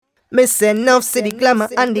Me say enough, see the glamour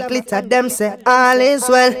and the glitter, them say all is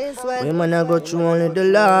well. We man a go through, only the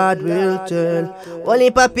Lord will tell. Only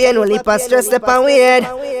pa pain, only pa stress, step and weird.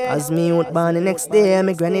 As me out born the next day,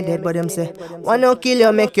 me granny dead, but them say wanna kill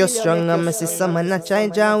you, make you strong. And me see some man a try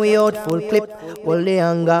jam we out, full clip, all the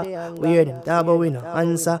anger. We hear them talk, but we no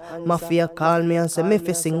answer. Mafia call me and say me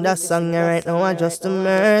fi sing that song right now. I just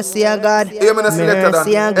mercy of God,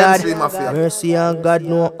 mercy of God, mercy of God.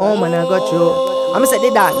 No, oh man I got you. I'm say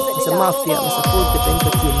the dance, it's a mafia, it's a Fullklipp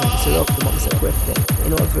entertainment, it's a love to mom, it's a birthday,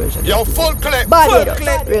 in all versions. Yo, Fullklipp,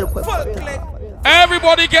 Fullklipp, real quick.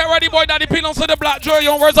 Everybody get ready, boy. Daddy Pinos to the Black Joy.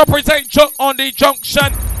 Young words represent Jukk On De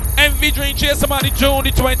Junction. MV Dream Chase somebody June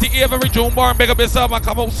the 28th, every June born. Big up yourself and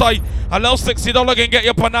come outside. Allow $60 can get you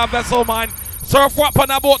up on that vessel, man. Surf up on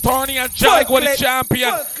that boat, Tony and Jack with the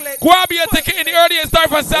champion. Grab your ticket in the earliest time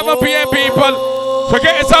for 7 p.m. people. So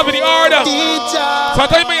get yourself in the order.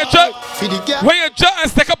 Sometimes when you jump and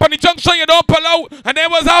stick up on the junction, you don't pull out. And then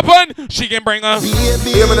what's happened? She can bring her.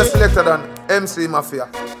 Even the selected on MC Mafia.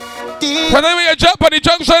 Sometimes when you jump on the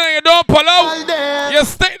junction and you don't pull out, you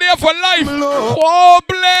stay there for life. Oh,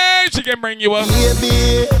 blade. She can bring you up.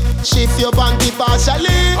 Shift your banky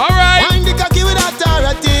partially. Alright. Wind the cocky with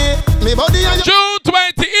authority. Me body and June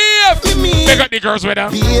 28th. They got the girls with her.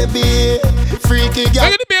 Baby, freaky girl.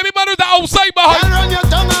 Look at the baby mothers outside behind. Girl, run your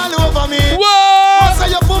tongue all over me. Whoa. Once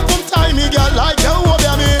your pum pum timey girl like you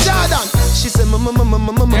over me. Jordan. She said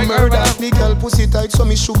murder. Me girl pussy tight so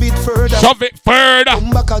me shove it further. Shove it further. Come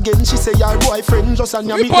back again. She say your boyfriend just a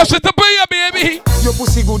me push it to be a baby. Your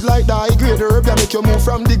pussy good like the high grade herb. Ya make you move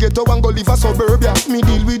from the ghetto and go live a suburbia. Me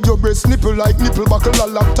deal with your breast nipple like nipple buckle a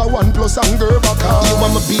laptop 1+ and girl back. You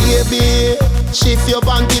want my baby. Shift your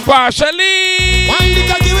banky partially. Wind the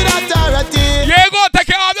cocky with authority. Yeah, go take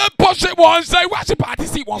it out and push it one side. Watch the party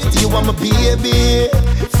seat one side. You want my baby.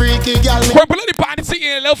 Freaky girl. Put the party seat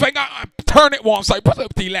in a little finger. Turn it one side. Put it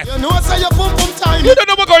up to the left. You know say your pum pum time. You don't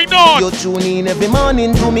know what's going on. You tune in every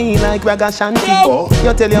morning to me like Raga Shanti.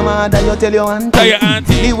 You tell your mother, you tell your auntie. Tell your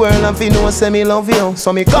auntie. The world of you know say me love you.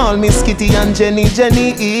 So me call me Skitty and Jenny.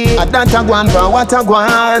 A danta guan for what a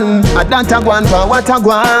guan. A danta guan for what a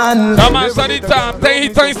guan. Come on, study time.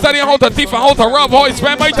 Take time studying how to thief and how to rob. How I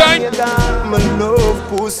spend my time. My love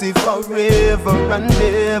pussy forever and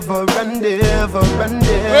ever and ever and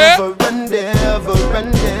ever and ever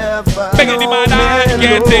and ever. Bigger the man I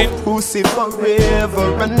get it. Pussy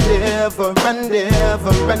forever and ever and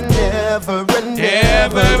ever and ever and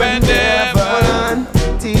ever and ever.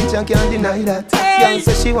 Teacher can't deny that. Girl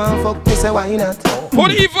say she want fuck me, say why not? Who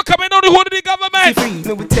the evil coming on the whole of the government?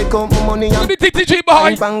 Me we take out my money and the TTG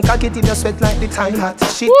behind. Bank cock it in your sweat like the time hot.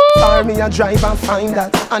 Shit, or me a drive and find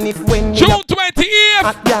that. And if when June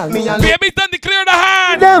 28th, baby done declare the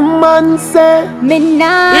hand. Them man say me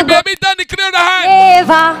nah go. Baby done declare the hand.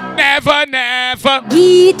 Never.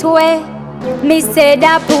 Get away. Me say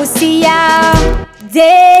that pussy out.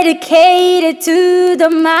 Dedicated to the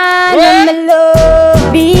man of my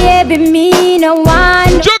love. Baby, me no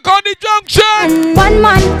one. Jukk On De Junction. One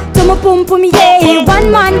man to my pum pum yeah. One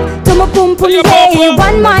man to my pum pum yeah.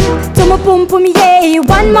 One man to my pum pum yeah.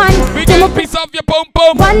 One man to my piece of your pum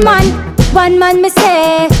pum. One man me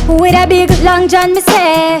say with a big long john me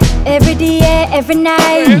say every day, every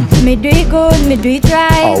night. Me do it good, me do it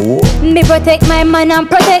right. Me protect my man and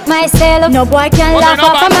protect myself. No boy can laugh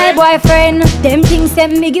off of my boyfriend. Them things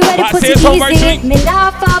them me give her the pussy easy. Me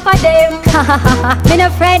laugh off of them. Me no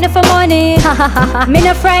frightened for money. Me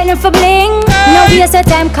no frightened for bling. No waste of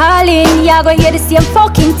time calling. Y'all gonna hear the same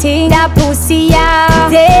fucking thing. That pussy yeah.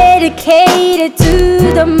 Dedicated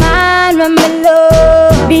to the man when me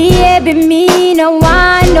love. Baby, me no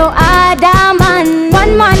one, no other man.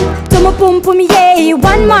 One man to my pum pum yeah.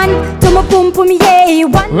 One man to my pum pum yeah.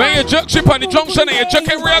 When you juck ship on the junction and you juck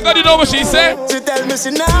it real good, you know what she said? She tell me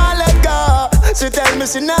she nah let go. She tell me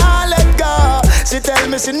she nah let go. She tell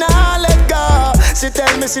me she nah let go. She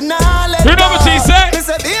tell me she nah let go. You know what she said? Me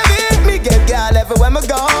say baby, me get girl everywhere me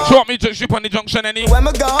go. She want me juck ship on the junction any? Where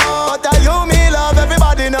me go, that you me love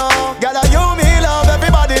everybody know. Girl, that you me love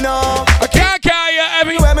everybody know. I can't carry you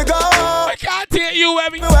every. Where me go? I can't take you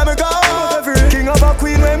every. Where me go? Every king of a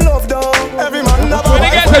queen when love down. Every man of a when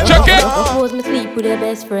you get to chuck it. Suppose me sleep with your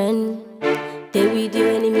best friend. They with your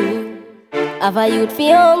enemy. Have a youth for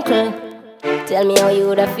your uncle. Tell me how you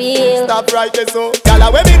woulda feel. Stop right there so.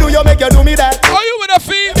 Gala when me do you make you do me that. How you woulda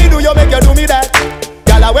feel? Me do you make you do me that.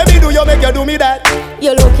 Gala when me do you make you do me that.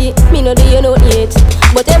 You lucky, me no do you know yet.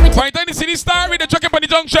 But everything. Right time the city star with the chucking on the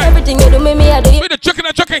junction. Everything you do me, I do you. With the chucking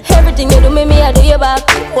and chucking. Everything you do me, I do you back.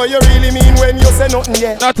 What you really mean when you say nothing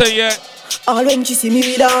yet? Nothing yet. All when she see me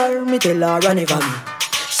with her, me tell her run over me.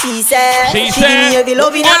 She said, She give said, me the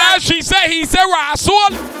loving what else she said? He said,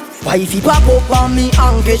 Rasul. Why if he pop up on me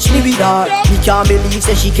and catch me with her? Me can't believe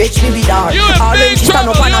say she catch me with her. You in big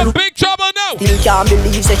trouble, you in big trouble now. Still can't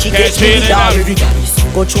believe say she catch me with her. Every guy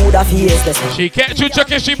go through the face. She catch you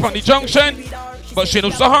chucking sheep on the junction. But she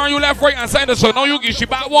knows her you left, right and center. So now you give she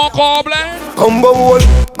back one call, blind. Combo wall,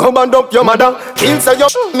 come and up your mother. Inside your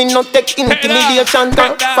me not take intimidation.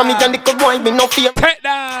 For me and the good boy, me no fear. Take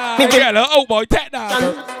that. Yeah, oh boy, take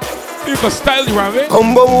that. You can style you around it.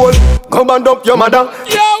 Combo wall, come and up your mother.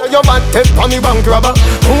 Yo! Your man take for me bank robber.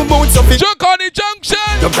 Who boots up it? Jukk On De Junction.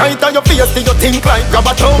 You bright on your face, till you think like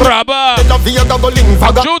grabber tongue. Grabber. The love you goggling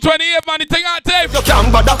fagger. June 28th, man, the thing out there. You can't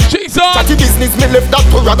bother. She's on. Chatty business, me left that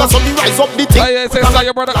to rather. So me rise up the thing. Oh yeah, it says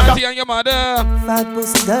your brother, auntie and your mother. Fat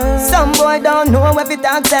pussy girl. Some boy don't know if it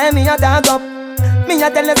talk, tell me a dog up. Me a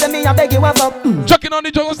tell you say me a beg you up. Jukking On De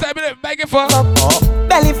Junction, say me begging for.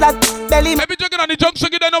 Belly flat, belly. Maybe Jukking On De Junction,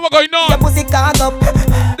 you don't know what's going Your on. pussy cock up.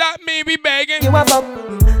 That may be begging. You up.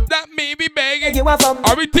 That may be begging. You up.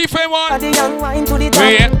 Are we thiefing one? Body young wine to the top.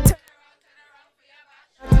 Wait.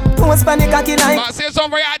 Post panic cocky like. I say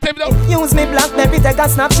something very active though. Use me black, maybe take a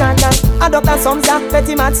snapshot. Adopt a some jack,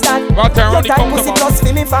 petty mad stand. What turn Your on the tight counter, pussy man? plus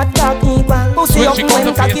for me fat cock equal. Pussy up Switch it when on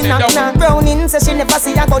the cocky face, knock sit knock. Browning say she never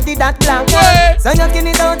see a body that black. Hey. So you skin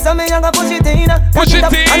it out, so me young push it in. Push it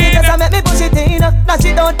up, in. And it just make me push it in. Dash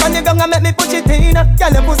it out on the ground and make me push it in.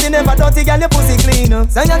 Girl your pussy never dirty, girl your pussy clean.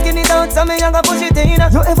 So you skin it out, so me young push it in.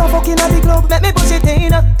 You ever fucking at the club, make me push it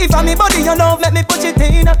in. If I'm me body you love, make me push it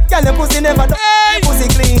in. Girl your pussy never dirty, pussy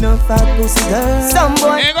clean. Fat pussy girl. Some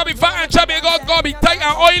boy. Ain't gonna be fat and chubby, it's gonna be tight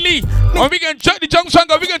and oily. When we can chuck the junction,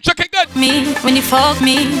 we can chuck it good. Me, when you fuck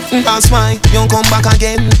me. That's why you come back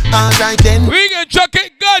again. Alright then. We can chuck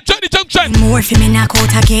it good, chuck the junction. More for me knock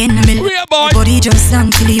out again. Real boy. Body just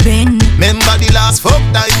until he bend. Remember the last fuck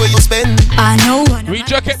that where you spend. I know what We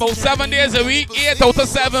chuck it about 7 days a week, 8 out of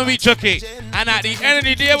 7 we chuck it. And at the end of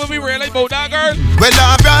the day when we realize about that girl. Well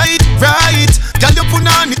alright, right. Girl you put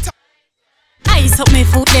on it. ice up me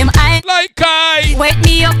foot them eye. Like Kai. Wake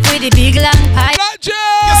me up with a big long pipe. Gotcha.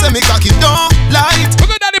 You say me cocky don't light. Look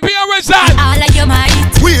at that, the PRS that. All of your might.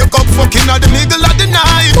 Wake up fucking at the middle of the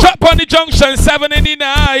night. Jukk On De Junction, 7 in the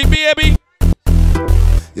night, baby.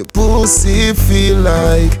 Your pussy feel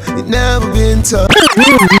like it never been touched.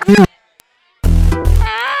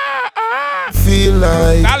 Feel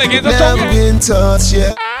like it never been touched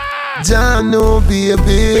yet. Don't know,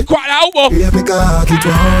 baby. Quite out, boy. Baby, cocky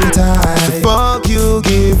all the time. The fuck you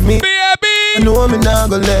give me. Baby. I know I'm not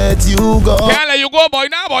gonna let you go. Can't let you go, boy,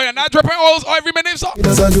 now, boy. You're not dripping oils every minute, so. It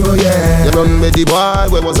doesn't do, yeah. You run with the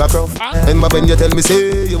boy, where was I from? Remember when you tell me,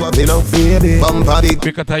 say, you have been up, baby. Bumper big,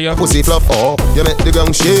 Because I have pussy fluff, oh. You make the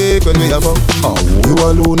ground shake when we have up. Oh, you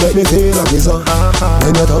alone let me feel like this,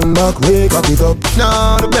 when you turn back, wake up it up.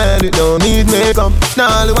 Now the bed, it don't need makeup.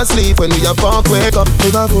 Now you asleep when we have fuck, wake up.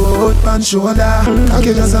 Take a foot and shoulder. I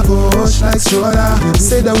can just a push like shoulder.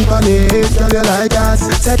 Say down on it, girl, you like that.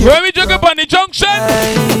 where we Jukk On De Junction?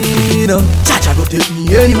 Chacha go take me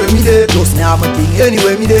anywhere me dey. Just me have a thing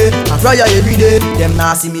anywhere me dey. I fry every day. Them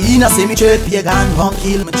nah see me in a see me trade. Pagan gon'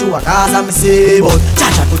 kill me through a cause I me say. But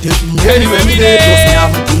Chacha go take me anywhere me dey. Just me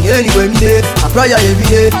have a thing anywhere me dey. I fry every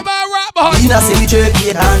day. Come on, rap, boy. In a see me trade.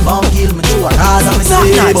 Pagan gon' kill me through a cause I me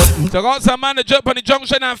say. But So got some man to Jukk On De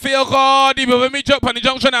Junction and feel God. Even when we Jukk On De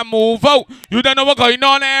Junction and move out, you don't know what's going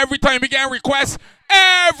on every time we get requests.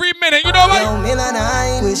 Every minute, you know what?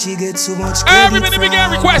 where she get so much Every minute we get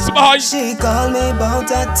requests, boy. She called me about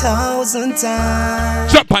 1,000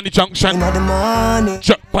 times. Jukk On De Junction. In the morning,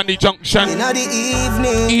 Jukk On De Junction. in the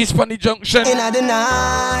evening, East On De Junction. in the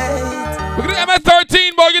night. We're gonna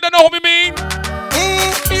MS13, boy. You don't know what we mean.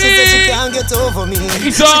 She said she can't get over me.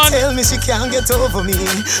 He's She on. tell me she can't get over me.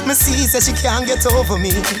 Me see said she can't get over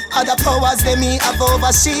me. Other powers than me have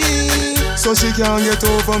over she. So she can't get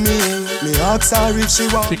over me. Me ask her if she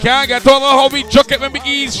want. She can't get over how we juck it when we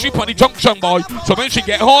ease Sheep On De Junction, boy. So when she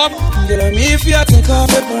get home, Girl, me if you take off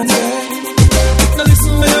your pants, now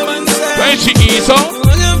listen what your man say. when she eats home,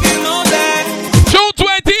 When you feel no day, June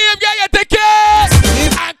 20th, yeah, you take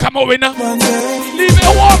it. And come on, winner. man say. Leave it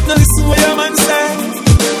home. Now listen what your man say.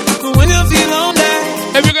 When you feel no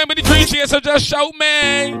day, If you're going to be the dream chaser, just shout,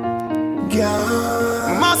 man.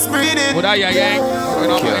 Must breathe it. What are you, gang?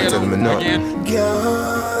 Can't tell me no. Again.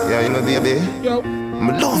 Yeah, you know, baby. Yo.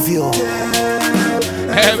 I love you.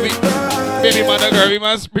 Heavy. Baby mother girl, we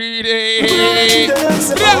must breathe it.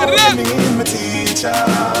 My teacher.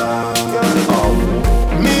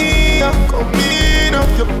 Me, come in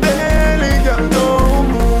up your belly, girl, don't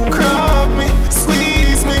move. Grab me,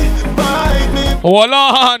 squeeze me, bite me. Hold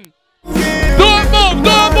on.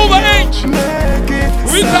 Don't move an inch. Make it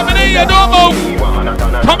We coming in, you don't move.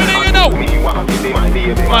 Coming in, you know.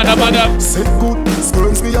 Mother. Say good,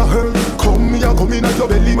 skirts me a hurt. Come me a come in at your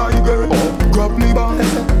belly, my girl. Grab me back,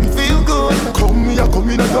 feel good. Come me a come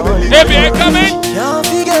in at your belly. If you ain't coming, Can't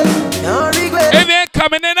forget, can't regret. if you ain't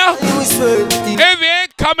coming in now, if you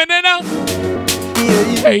ain't coming in now.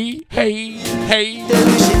 Hey. Tell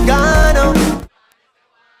me she gone.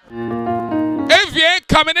 If you ain't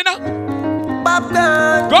coming in now,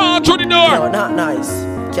 Popcorn. go on through the door. No, not nice.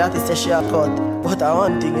 Can't say she a cut, but I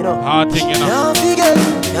want thing, you know. Hard thing, you know. Can't forget,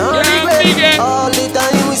 can't regret. All the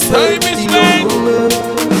time we spent. Time is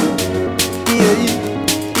spent.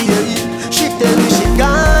 She tell me she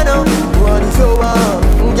gone. Go on if you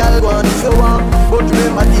want, girl, go on if you want. But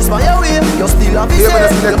remember this my way, you still have to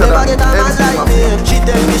say. You never get a man like me. She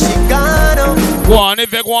tell me she gone. Go on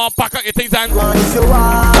if you go on, pack up your things and Go on if you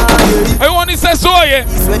want. I want to say so, yeah.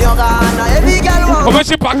 When you're gone, every girl want. Come on,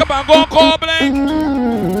 she pack up and go on call blank.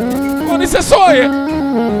 I want to say so,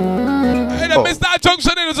 yeah. Hey, the Mr.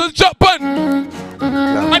 Junction in was a jump on.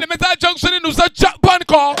 And the Mr. Junction in was a jump on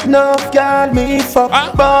call. No girl me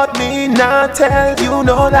fuck, but me not tell you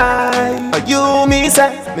no lie. You me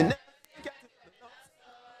say me.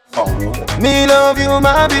 Me love you,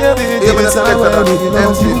 my baby. This I will me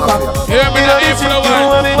love you. Yeah, me not even You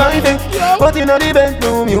want me my thing, but in the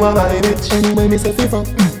bedroom you are my bitch. Anyway me say from,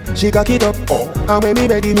 she cock it up. And when me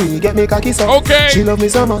ready, me get me cocky so. Okay. She love me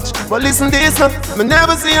so much, but listen this now. Me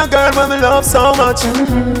never see a girl when me love so much.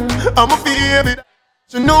 I'm a baby.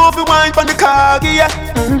 She know if you wine from the car, yeah.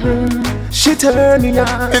 She turn me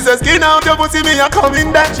on. It's a skin out your pussy, me a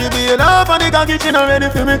coming back. She be enough on the cocky, she not ready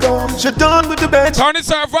for me come. She done with the bench. Turn it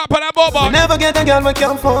serve rap on that boba. Never get a girl we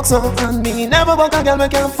can fuck so. And me never want a girl we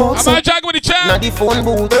can fuck so. I'm a jag with the chair. Inna the phone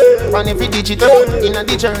booth, on every digital, inna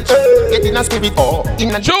the church, get in a spirit,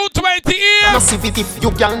 inna June 20 years. no see it if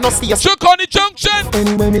you can no see us. Jukk On De Junction.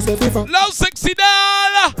 Anyway me say FIFA, Love $60.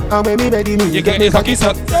 and when me ready me You get me cocky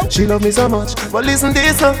so. She love me so much, but listen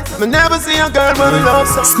this now, me never see a girl when me love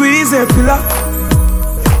so. Squeeze it, pull up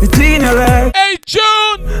between your legs Hey,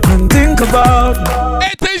 June. and think about,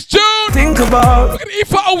 It is June. think about Look at the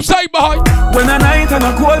for outside behind. when a night and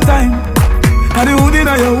a cold time, and the hood in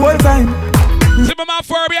your whole time, See my man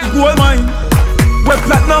Furby. whole mind, with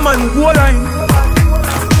platinum and whole line.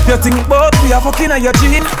 You think about me a fucking on your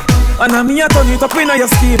jean, and I'm here turn it up in your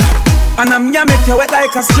skin, and I'm here make you wet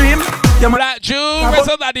like a stream. You Black June, where's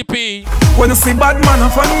the daddy P? when you see bad man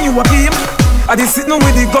and fun you a him, I just sitting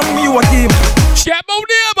with the gun you a him. Get out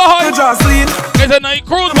there behind. You just lean. It's a night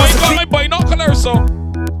cruise, but you got my binoculars, so.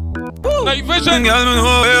 Night vision.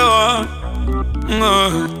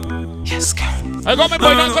 Yes, girl. I got my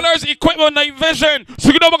binoculars equipped with night vision. So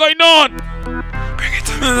you know what's going on. Bring it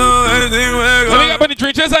to me. Anything Let me get on the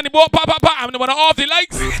trenches and the boat, pop. I'm the one off the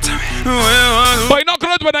lights. Bring it to me.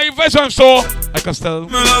 Binoculars with night vision, so I can still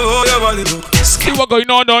see what's going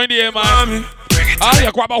on down there, man. Ah,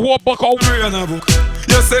 you grab a whole book out.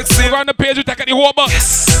 You're sexy. You go on the page, you take out the whole book.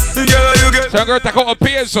 Together you get. So I'm going to take out a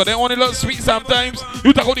page, so they only look sweet sometimes.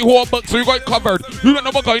 You take out the whole book, so you got it covered. You don't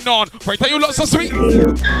know what's going on. Right now, you look so sweet.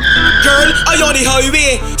 Girl, I on the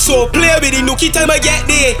highway, so play with the nookie time I get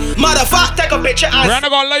there. Motherfucker, take a picture and We're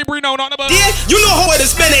not going to library now, not about. yeah, you know how to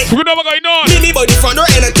spend it. So you know what's going on. Meet me by the front door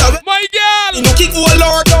and a towel. My girl! The nookie all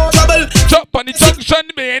Lord, trouble. Jump on the junction,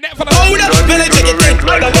 man. Hold up, when I check it in,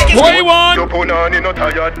 I got what What you want? Your punani no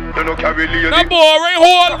tired, you no carry lazy. No boring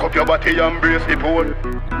hole. Up your body and brace the pole.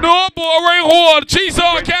 No boring hole. Jesus,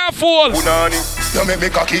 I can't fall. Punani, you make me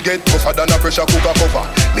cocky get tougher than a pressure cooker cover.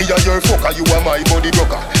 Me and your fucker, you are my body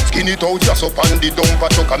broker. Skin it out just up on the dumper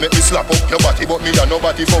chucker. Make me slap up your body, but me and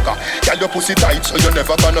nobody fucker. Girl, your pussy tight, so you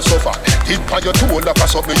never gonna suffer. Tip on your toe, like a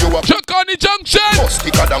something you are. Jukk On De Junction. Bust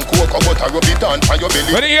thicker than coke, but I rub it on for your belly.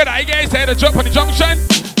 When you hear that, you guys say the Jukk On De Junction.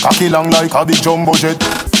 Cocky long like a big jumbo jet.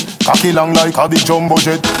 Cocky long like a big jumbo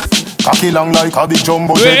jet. Cocky long like a big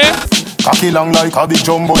jumbo jet. Cocky long like a big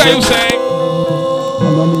jumbo What jet. you say?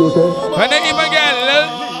 When they even get a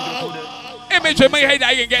little image in my head,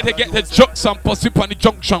 I can get to Jukk some pussy on the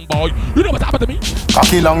junction, boy. You know what happened to me?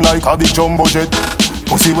 Cocky long like a big jumbo jet.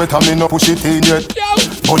 Pussy wet and me no push it in yet. Yo.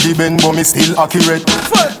 Body bend but me still accurate.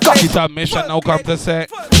 Cocky It's a mission now come to say.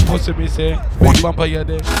 Pussy me say. Big bumper you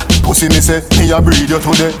there. pussy me say me a breed you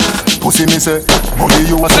today. Pussy me say, body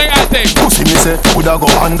you a Sing that thing. Pussy me say, woulda go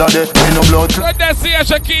under the me no blood. Let that see a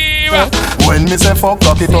Shakira. When me say fuck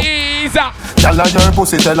cock it up. Easy. Gyal a your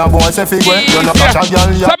pussy tell a boy say figure. You no catch a gyal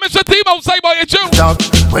ya. So Mr. Team outside boy you tune.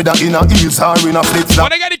 Whether in a heels or in a flip flop.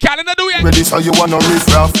 When I get the calendar do it. Ready so you wanna riff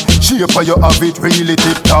raff. Shape for you have it really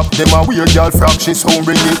tip top. Them a weird gyal frack she soon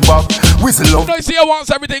bring it back. Whistle up. No see you wants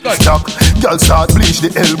everything good. Stuck. Gyal start bleach the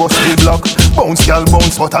elbow still block. Bounce gyal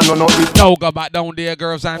bounce but I know it. No go back down there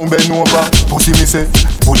girls and bend over. Pussy me say,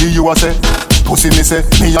 body you a say. Pussy me say,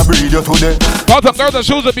 me a breed you today. Got some girls and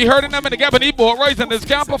shoes will be hurting them in the Gabonese boat raising this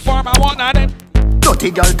camp perform. I want that in.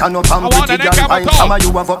 Dirty girl turn up and pretty girl fine. Some of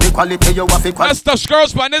you have up the quality, you have the quality. That's the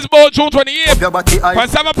Skirts on this boat June 28th. From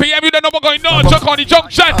 7 p.m. you don't know what's going on. Jukk On De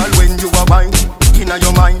Junction. All when you are wine, inna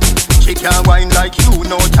your mind. She can't wine like you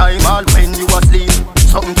no time. All when you are sleep,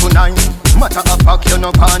 something tonight. Matter of fact, you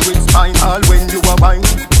no pan with spine. All when you are wine,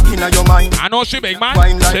 inna your mind. I know she big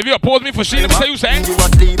man. So if you oppose me for shit, let me say you say. You are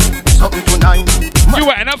sleep, something tonight. You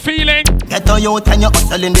ain't not feeling. Get on your ten, you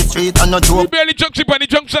hustle in the street and no joke. You barely Jukk on the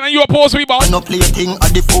Junction and you oppose me, boss. No play thing,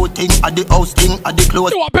 at the food thing, at the house thing, at the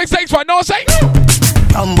clothes. You want big sex for no say?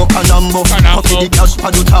 Tambo canambo, coffee the cash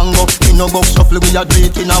for the tango. In no box shuffle we a do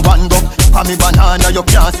it in a one go. For me banana you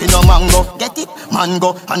can't see no mango. Get it,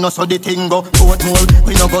 mango, and also the tingo. Portmore,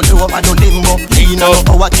 we no go low over no limbo. Lean on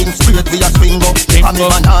our thing straight we a swing go. For me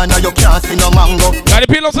banana you can't see no mango. Got the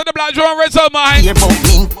pillows in the black drum, red so mine. Here about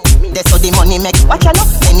me, that's how the money make. Watch your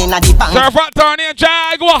luck, then inna the bank. Surf out Tony and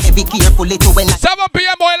Jaguar. Be careful it when 7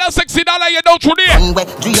 p.m. boy, that's $60 you don't tune in.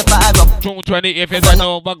 June 20 if you don't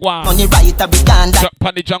know Bagwan. Money right a big hand. Jukk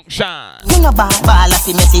On De Junction. Me no ball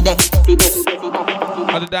see me see that.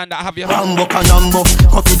 Other than that, have you? Rambo canambo,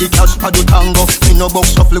 coffee the cash for the tango. Me no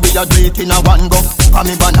box shuffle we a do it in a one go. For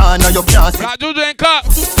me banana you can't see. Got Juju and Cup.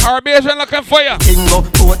 Our basement looking for you. Tingo,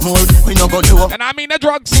 Portmore, we no go low. And I mean the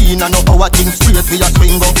drugs. Lean on our thing straight we a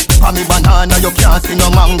swing go. For me banana you can't see no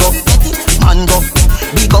mango. Mango.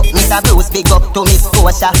 Big up Mr. Bruce, big up to Miss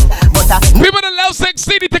Kosha. But people that love sex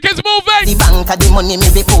city tickets moving. The bank of the money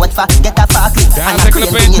me report for. Get a far clip and a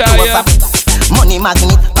crane bring it over. Money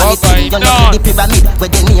magnet, on the city, you know the pyramid where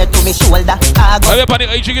they near to me shoulder. Everybody,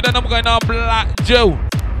 you get I'm going on Black Joe.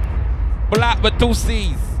 Black with 2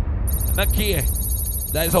 C's. Not here.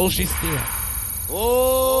 That is how she still.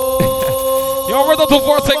 Oh. Yo, we're the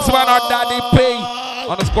 246 man, our Daddy P.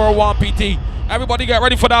 On the score 1 PT. Everybody get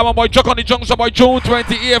ready for that one, boy. Jukk On De Junction, boy. June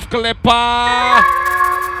 28th, Clipper.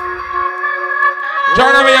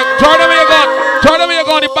 Jordan, me you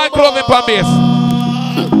go on the back clothing pan base.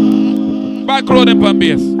 Back clothing pan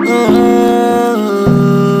base.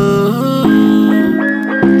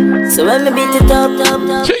 So when me beat it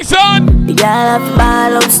up, Jason! the girl have to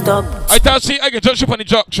ball out stop. I tell she I can judge you on the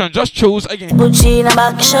junction. Just choose again. Put she in a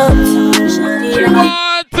back shot. She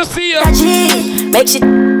want to see you. Make she.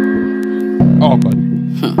 Oh God.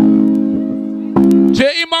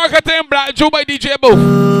 J.E. Marketing Black Joe by DJ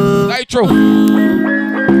Boo. Nitro.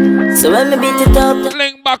 So when me beat it up,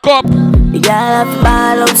 link back up. the girl have to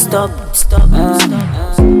ball out stop.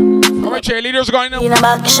 Alright, cheerleaders going now. In a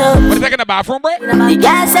back shot. What are they taking the bathroom break? The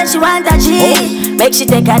girl said she want a G. Make she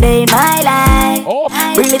take a day in my life.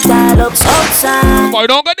 Bring it all up outside. Boy,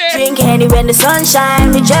 don't go there. Drink any when the sun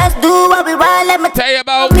shine. We just do what we want. Let me tell you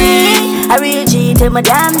about me. A real G till my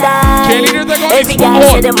damn die. Cheerleaders, they go every girl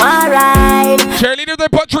say them alright. Cheerleaders, they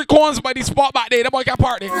put 3 cones by the spot back there. The boy can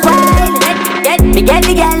party. Get the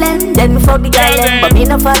girl then me fuck the girl but me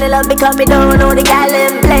no fall in love because me don't know the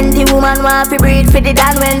girl Plenty woman want to breathe for the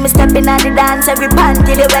dan. When me step in at the dance, every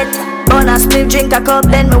panty they wet. Wanna split, drink a cup,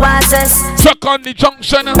 then me want cess. Jukk On De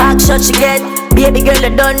Junction. Back shot she get. Baby girl, I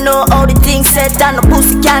don't know how the thing set. And the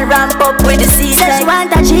pussy can ramp up with the season. Said she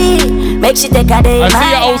want a G. Make she take a day. I see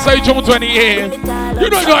you outside June 28th. You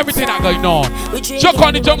don't know everything that's going on. Jukk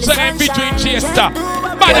On De Junction and between Chester.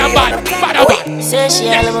 Bad. Say she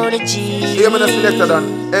all about the G. Hear me the selector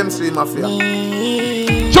than MC Mafia.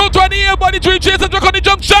 June 28th, body between Chester, Jukk On De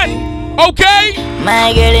Junction. Okay?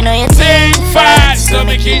 My girl, you know you sing fast, so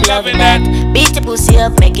me keep loving that. Beat the pussy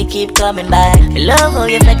up, make it keep coming back. I love how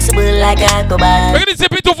you're flexible like a cobalt. Look at this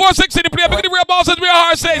P246 in the play. Look at the real bosses, real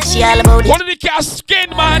horses. She all about it. One of the cast skin,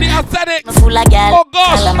 man, the aesthetic. I'm full of gal. Oh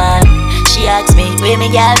gosh. Man. She asks me, where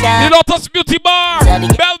me gal gone? The Lotus Beauty Bar.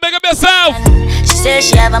 Bell, big up yourself. She says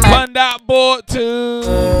she have a man. On that boat too.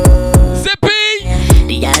 Zippy.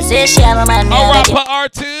 The gal says she have a man. A rapper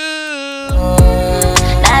R2.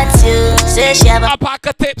 That's you. Say she have a pack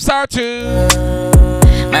of tips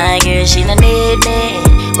R2. My girl, she no need me.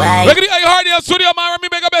 Why? Look at the iHeartRadio studio, man. Let me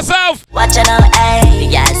make up yourself. Watch her now, ayy.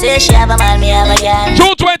 The gal say she have a man, me have a gal.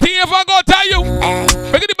 June 20th, I go tell you.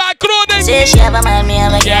 Look at the back clothing. say she have a man, me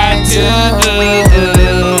have a girl too.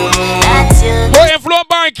 That's you. Boy, influence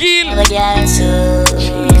Bar Keel. Have a girl too.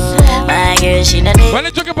 My girl, she no need. When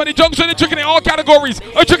they drinking for the junction, they drinking in all categories.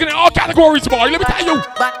 I'm drinking in all categories, boy. Let me tell you.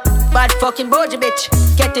 Bad fucking boja bitch,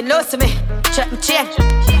 getting lost to me. Check my chain,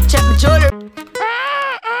 check my jewelry.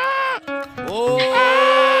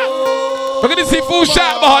 Look at this full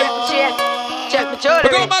shot, boy. Check my jewelry.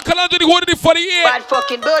 Look at my calendar, the whole of the 48. Bad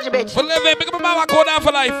fucking boja bitch. For living, make up my mama go down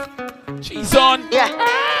for life. She's on. Yeah.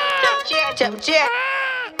 Check my chain.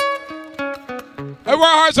 I work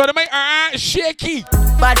hard so they make shaky.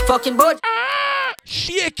 Bad fucking boja.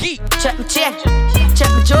 Shaky. Check my chain, check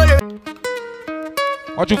my jewelry.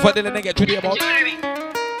 What you for the nigga today about?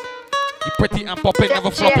 You pretty and popping,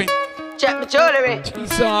 never flopping. Check my jewelry.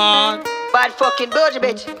 Jason. Bad fucking boja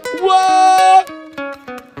bitch. What?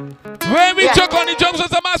 When we Jukk On De Junction,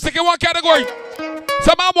 some man stick in one category.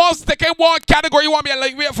 Some man wants to stick in one category. You want me to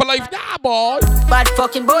like wait for life? Nah, boy. Bad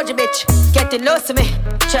fucking boja bitch, getting lost to me.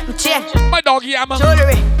 Check my chain. My doggy, I'm a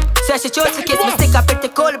jewelry. So she chose to kiss me, stick up at the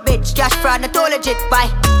cold bitch. Cash fraud, not all legit. Bye.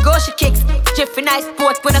 Go she kicks. Jiffy nice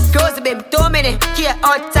sport when I close a bit. 2 minutes. Here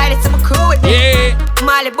outside, it's some crew with me. Yeah.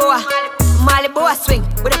 Malibu swing.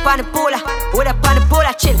 With a pan and polar. With a pan and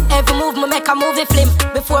polar chill. Every move me make a movie film.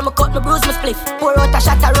 Before me cut me bruise me spliff. Pour out a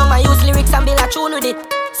shot around my use lyrics and build a tune with it.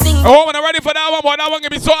 Sing. Oh, when I'm ready for that one, boy, that one gonna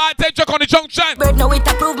be so hot. Take Jukk On De Junction. Bird no it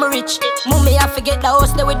approve me rich. Mummy I forget the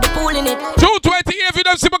house there with the pool in it. 220 if you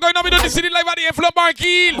don't see me going on, we don't see the live at the inflow Bar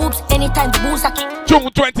Keel. Boobs anytime the booze a kick.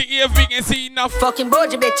 220 if we can see enough. Fucking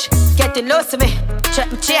boja bitch, getting lost to me. Check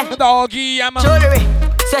my chain. The doggy, I'm a jewelry.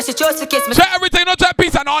 So she chose to kiss me. Check everything, not check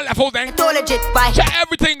piece and all that whole thing. Too legit, bye. Check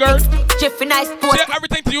everything, girl. Jiffy nice sport. Check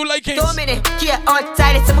everything to you like it. 2 minutes. Here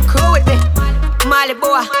outside, it's some crew with me.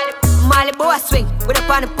 Malibu swing. With a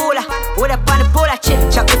pan and polar. With a pan and polar chill.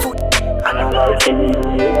 Check the food.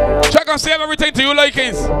 Check and save everything to you like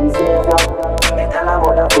it.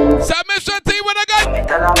 Submission team with a gun.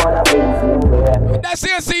 That's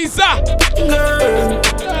your Caesar.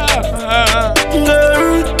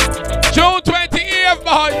 June 28th,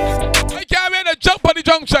 boy. I can't wait to Jukk On De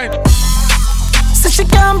Junction. So she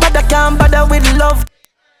can't bother with love.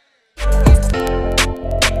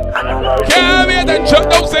 Can't wait to Jukk,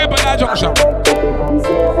 don't say about that junction.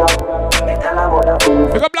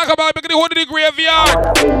 Pick up black about, pick the whole of the graveyard.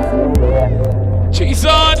 Cheese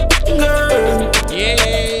on.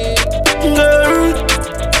 Yeah.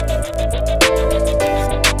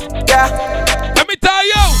 Let me tell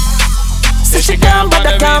you. So she can't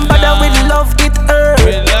bother with love, it hurt.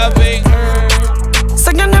 We're loving her.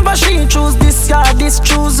 So you never she choose this, yeah, this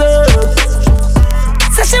choose her.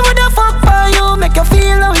 So she woulda fuck for you, make you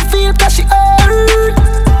feel how it feel, cause she hurt.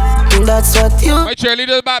 That's what you. My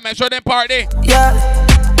cheerleaders back, man, show them party. Yeah.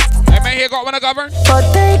 Hey man, here got one to govern.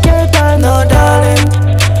 But take your time, no darling.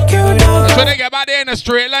 You know. So they get back there in a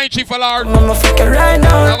straight line, Chief of Lord. I'ma fuck it right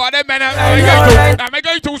now. I got them men, I'm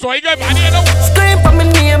going to, so I get back there now. Scream for my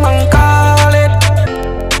name and call it.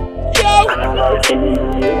 Yo.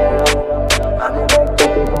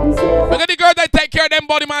 Look at the girl that take care of them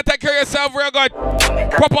body, man. Take care of yourself real good.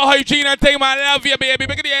 Proper hygiene and thing, man. Love you, baby.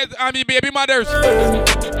 Look at the baby mothers.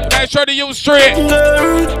 Make sure they use straight.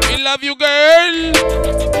 We love you, girl.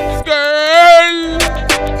 Girl.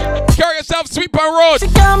 Carry yourself, sweep on road. She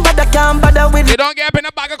can't bother with you don't get up in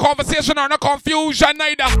a bag of conversation or no confusion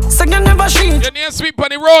neither. So you never cheat. You need to sweep on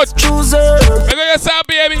the road. Choose her. Look at yourself,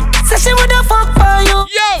 baby. So she woulda fuck for you.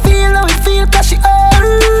 Yo. Feel how it feel, cause she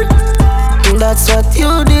hurt. That's what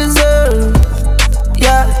you deserve.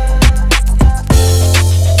 Yeah.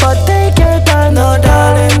 But take your time, no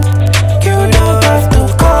darling. You don't have to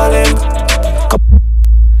call him.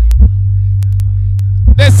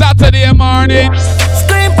 This Saturday morning.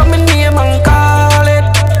 Scream for my name and call it.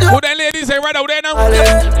 Who them ladies say right out there now?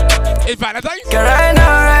 It's Valentine's. Right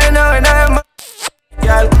now, and I'm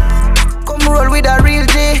girl. Come roll with a real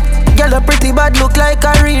G. Girl, a pretty bad look like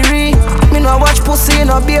a Riri. Me no watch pussy,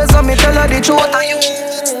 no beer, so me tell her the truth.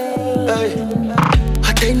 Hey.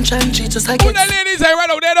 Attention, she just a Who the ladies say right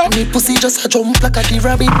out there though? Me pussy just a jump like a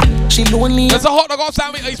rabbit. She lonely. There's a hot dog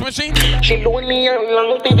outside with ice machine. She lonely and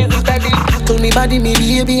long baby steady. Tackle me body, me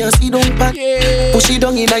baby and see don't pack. Yeah. Push it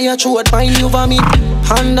down in your throat, find you for me.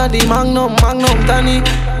 Under the magnum, Danny.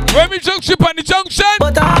 When we Jukk On De Junction.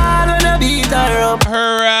 But I wanna beat her up.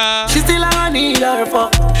 Her she still I need her for.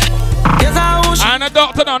 Yes, and a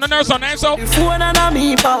doctor now, the nurse on name so. The phone and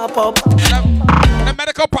me pop up. The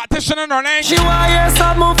medical practitioner on name. She want hear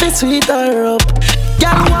some movie sweet her up.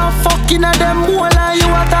 Girl want fucking at them more like you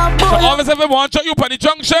at a boy. So always if I want Jukk On De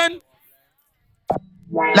Junction.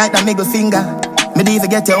 Like that middle finger. Me these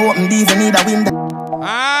get you open, these need a window.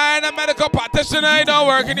 I'm a medical practitioner. I don't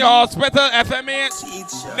work in the hospital.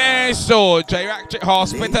 FMH. Nay, so geriatric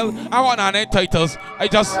hospital. I want none titles. I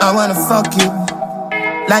wanna fuck you.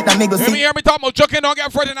 Like that nigga see. Hear me talk about joking, don't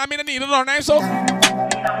get frightened. I mean, I need it on name, so.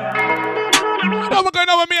 Don't be going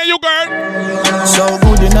over me and you, girl. So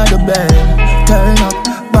good in the bed. Turn up,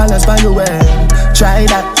 balance by your way. Try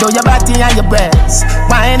that, show your body and your breasts.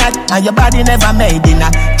 Why not? And your body never made in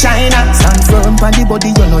a China. Stand firm on the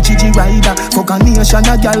body, you're no Gigi rider. Fuck a nation,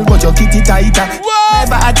 a girl, but your kitty tighter.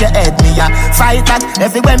 Never at your head, me a fight that.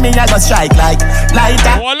 Everywhere me a go strike like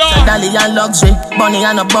lighter. Sandally and luxury, money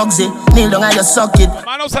and a bugsy. Kneel down and you suck it.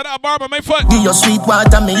 Man outside that bar, my foot. Give your sweet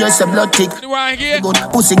water, me use a blood tick. Right here. Good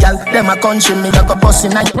pussy girl, them a country me like a boss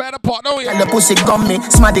in a. Prepare the pot, don't you? The pussy gummy,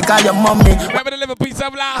 smarty call your mommy. Remember to live a piece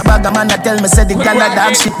of life. A bag of man a tell me say the girl a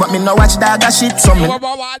dog shit, but me no watch dog a shit. So me put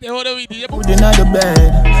in the bed,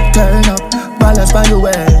 turn up, balance by your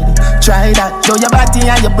head. Try that, show your body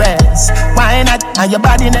and your breasts. Why not? And your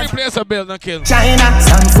body never. Place a bill, no kill. China,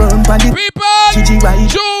 stand firm on the people. Gigi right.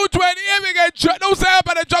 June 28, we get shut. Don't say up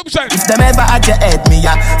at the junction. If them ever at your head, me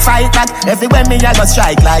a fight back. Everywhere me a go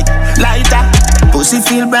strike like lighter. Pussy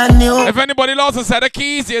feel brand new. If anybody lost a set of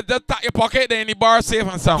keys, you just tap your pocket, then the bar safe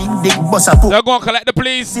and sound. Big boss a put. They're gonna collect the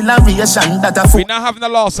police. Still a reaction that a fool. We not having a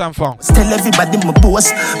loss and found. Tell everybody my boss,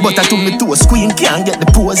 but I took me to a queen can't get the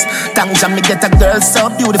pose. Thanks me get a girl so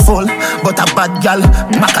beautiful, but a bad gal,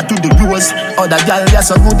 maca to the rose. Other gal, you're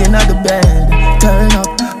so good in the bed. Turn up,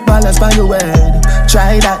 balance by your head.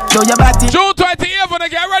 Try that, show your body. June 28th, when they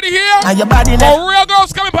get ready here. And your body for real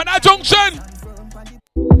girls coming from that junction.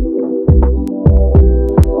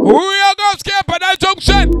 Real girls coming from that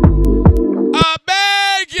junction. I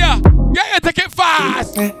beg ya, get your ticket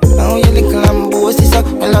fast. Now you little lambo, sister,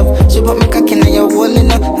 my love. She put me cock in and you're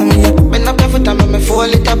rolling up. I mean, you bend up every time and me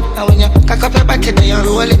fold it up. And when you cock up your body, then you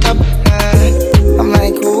roll it up. I'm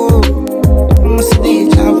like, ooh, I must see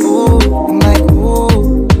deja vu. I'm like,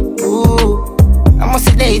 ooh, I must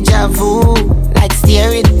see deja vu. Like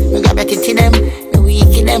steering, we got better to them, we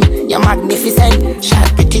weak them. You're magnificent,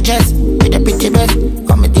 sharp pretty dress with a pretty breast.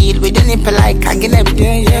 Come and deal with the nipple like I can never.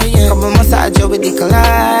 Yeah. Come and massage you with the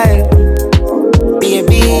collide.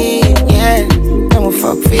 Baby, yeah, then we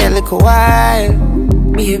fuck for a little while.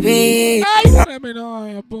 Baby, let me know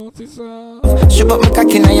your bossy son. She put me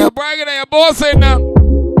cocky in your bragging at your boss in now.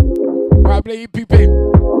 Probably you peeping.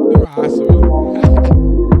 The asshole.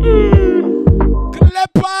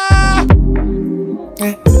 Clipper.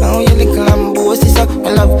 Now you little lambo, sister,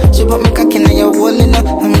 my love. She put me cocky in your rolling up.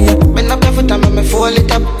 I mean, you bend up every time and me fold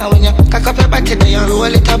it up. And when you cock up your body, then you roll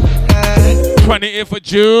it up. 28th of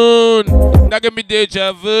June. That give me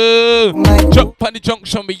deja vu. Jump on the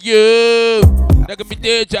junction with you. That give me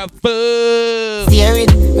deja vu. Steering,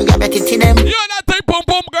 we got better to them. You and that type pum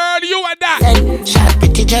pum girl, you and that. Sharp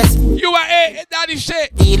pretty dress. You are daddy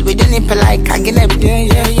shit. Deal with the nipple like I can never.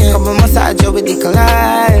 Yeah. Come and massage you with the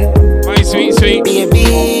collide. My sweet.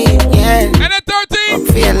 Baby, yeah. And the 13th. Up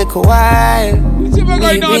for a little while. Let's see what's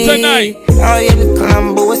going on tonight. Oh, you little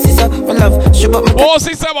lambo, sister, my love. She put me oh,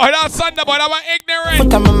 sister, boy, that's Sunday, boy, I'm ignorant. Put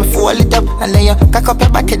them on me fold it up, and then you cock up your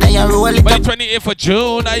body, then you roll it by up. By the 28th of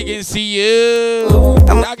June, I can see you.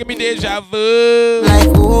 Now give me deja vu.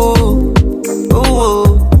 Like, ooh,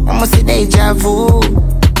 I must see deja vu.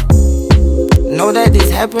 Know that this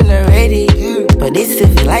happened already, but this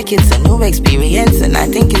if like it's a new experience, and I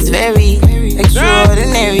think it's very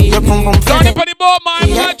extraordinary. Your pum pum feeling. Put the ball, man.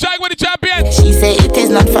 Yeah. Try with the champion. She say it is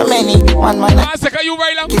not for many. One man. One second, you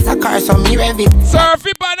right now. It's a car, so me rev it. Surf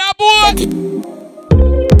it, by that boy.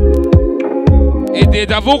 It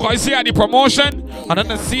deja vu, cause you see at the promotion, and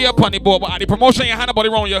then see you on the board, but at the promotion, you hand nobody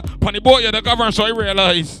around you. On the board, you're the governor, so you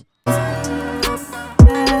realize. I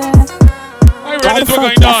realize what's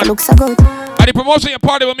going on. Looks so good. At the promotion, you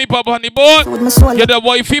party with me, Papa, on the board. You're the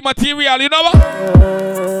wifey material, you know what?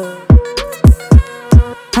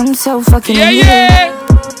 I'm so fucking yeah.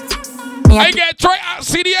 I get try out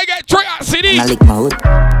CD, I lick my hood.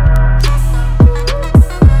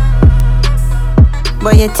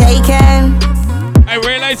 But you're taken. I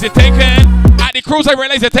realize you're taken. At the cruise, I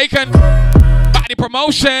realize you're taken. But at the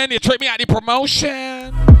promotion, you treat me at the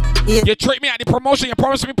promotion. Yeah. You treat me at the promotion. You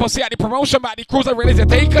promised me pussy at the promotion, but at the cruise I realize you're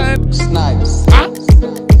taken. Snipes. Huh?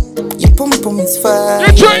 Your pum pum is fine.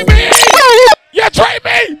 You treat me. You treat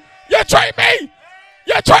me. You treat me.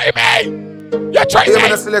 You treat me. You treat me.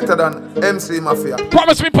 Even selected on MC Mafia.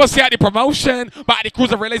 Promise me pussy at the promotion, but at the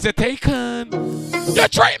cruise I realize you're taken. You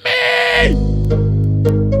treat me.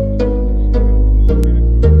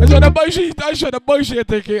 I said the boy she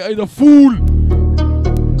taking. I'm the fool.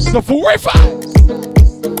 The fool right fine.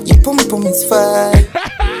 Your pum pum is fine.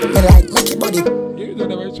 Me like make your body.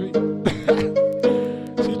 anniversary.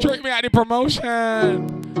 She tricked me at the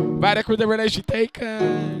promotion. By the cruise relation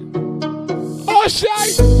taken. Oh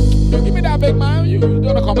shit! Give me that big man. You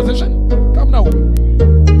doing a composition? Come now.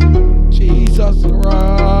 Jesus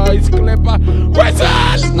Christ, Clipper.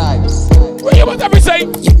 Whistle! Snipes. What you want to say?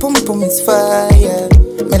 Your pum pum is fire.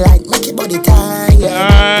 Me like make your body tired.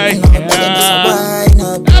 Yeah.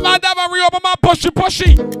 Never reopen my pushy.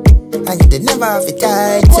 And you did never have it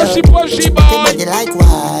tight. Pushy, boy. Body like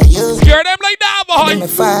why you scare them like that, boy. Let me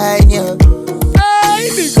find you. Hey,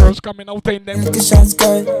 these girls coming out in them. Look at shots,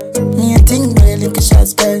 girl. Me a thing, boy. Look at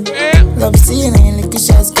shots, girl. Yeah. Love seeing it. Look at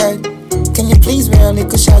shots, girl. Can you please wear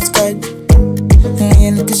look at shots, girl? Me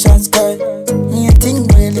a look at shots, girl. Me a thing,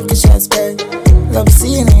 boy. Look at shots, girl. Love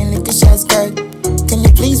seeing it. Look at shots, girl. Can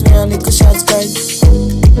you please wear look at shots, girl?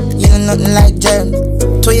 You know nothing like germs.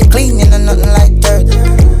 So you clean, you know nothing like dirt.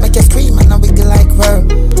 Make you scream and I wiggle like her.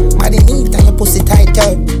 Body neat and your pussy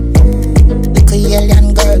tighter. Little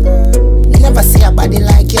alien girl. Never see a body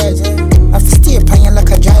like yours. I have to steer upon you like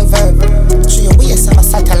a driver. Show your waist of a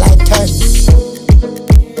satellite turn.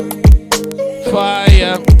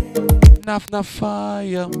 Fire. Enough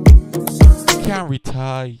fire. Can't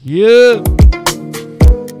retire.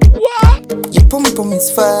 What? Your pum pum is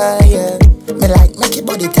fire. Me like make your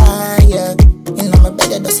body tired. You know my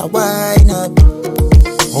better does a wine up.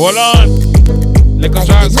 Hold on. Lick a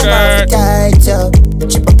short skirt.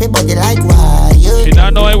 Chip up your body like wire. She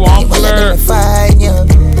don't know I want flirt. Fine you.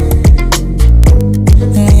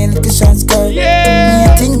 Me lick a short skirt.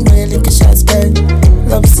 Yeah. Me think boy lick a short skirt.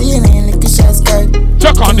 Love seeing me lick a short skirt.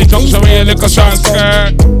 Jukk On De Junction, me lick a short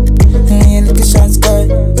skirt. Me lick a short skirt.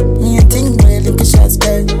 Me think boy lick a short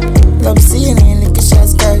skirt. Love seeing me lick a short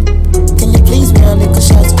skirt. Can you please wear lick a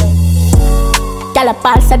short skirt? Gyal a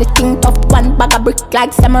pass the thing tough. One bag of brick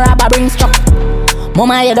like samurai bring struck.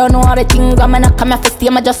 Mama, you don't know how the thing go. Man, I come here for stay.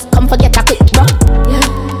 I just come forget a quick bro.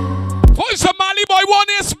 Voice of Mali boy, one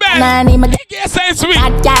is man. Nah, name a yes, and sweet.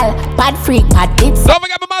 Bad gal, bad freak, bad bits. Don't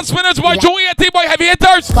forget my man Spinners boy, Joey AT boy, heavy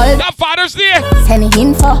hitters. That Father's Day. Send it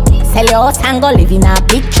info. Sell your house and go live in a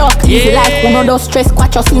big truck. Easy like uno dos tres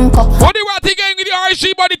cuatro cinco. What the ratty gang with the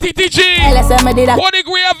RSG body TTG? LSM did that. What the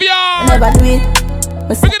graveyard? Never do it.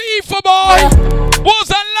 Look at the E for boy. What's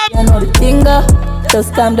that lamp? You know the finger.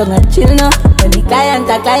 Just calm down and chill now. When the client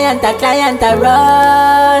a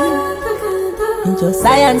run. Into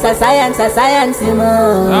science, you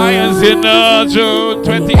know. Science in June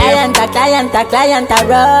 20th. Client a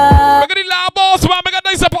run. Look at the loud boss, man. Make a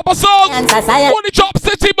nice papa song. What the chop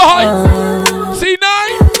city behind?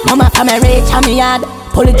 C9. Mama come and reach on me yard.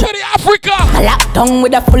 Pull it. Look at the Africa. I lock down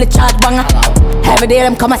with a fully charged banger. Every day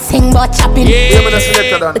them come and sing about chopping. Yeah, man,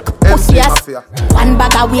 selected pussy ass. One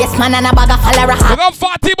bag of waste man and a bag of follower. We got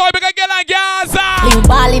 40 boy, we got get like Gaza. Bling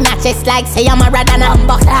ball in a chest like say I'm a rat and a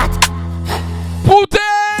box that. Put it.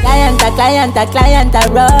 Client a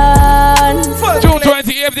run. June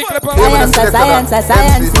 20th, the clip on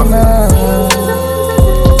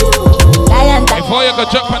Science, before you go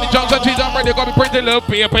jump on the junction, trees and bread, you got to print a little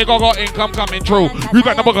paper, you got income coming through. You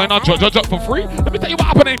got number going on, judge up for free. Let me tell you what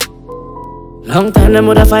happening. Long time them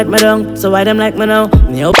woulda fight me down, so why them like me now?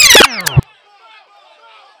 Yo.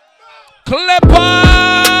 Clipper!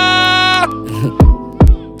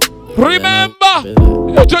 Remember!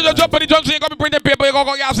 You jump on the junction, you got to bring the paper, you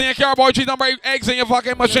got gas in your car, boy, cheese and bread, eggs in your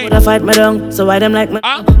fucking machine. Woulda fight me down, so why them like me?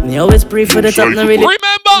 Me always pre for the top, no really.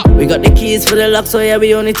 Remember! We got the keys for the lock, so yeah,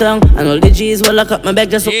 we own it tongue. And all the G's will lock up my back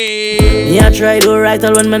just so. Me I try do right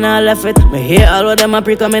all when me not left it. Me hear all of them a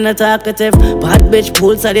pre-coming a talkative. Bad bitch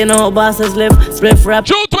poolside, you know how bosses live. Split rap.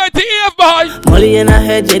 June 20th, boy! Molly in her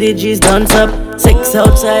head, JDG's done up. 6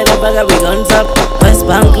 outside, up, I got we guns up. West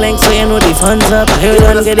Bank link, so you know the funds up. Here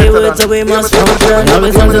don't get the words, so we must function.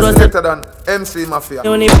 Always want to selected MC Mafia.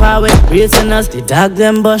 Only power with real sinners. The dog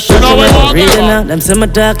them bust, shut up, reading her. Them say my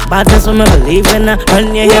dark, badness when I believe in her.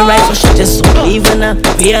 Run your hair right, so she just so believe in her.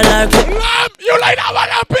 PLR clip. You like that one,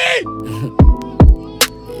 Lampy?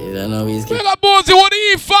 You don't know he's good. You got Bozy, what do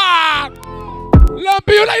you fuck?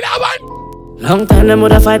 Lampy, you like that one? Long time them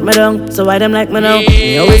woulda fight me down, so why them like me now?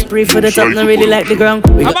 Me always pre for the top, no really like the ground.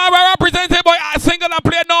 I'm a representative boy, I single and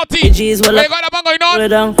play naughty. G's will got a man going on.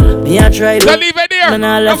 Down. Me I try to leave it there.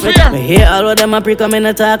 No fear. Me hear all of them a pre-coming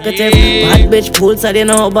a talkative. Bad bitch poolside, you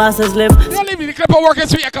know how bosses live. You leave the clip of working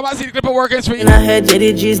sweet, I come and see the clip of working sweet. In her head,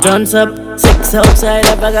 JDG's done up. 6 outside,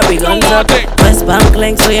 up, I got big guns up. West Bank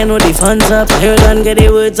link, so you know the funds up. Here don't get the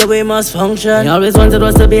words, so we must function. Me always wanted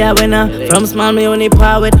us to be a winner. From small, me only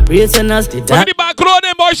power with real sinners. The dark. blow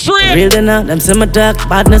them boys straight. Real dinner, them see my dark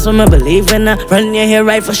badness when I believe in her. Run your hair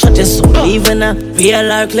right for shot, just so leaving her.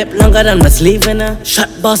 VLR clip longer than my sleeve in her. Shot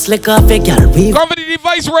boss lick off a gal weave. Cover the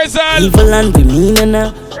device, Rezal. Evil and be mean in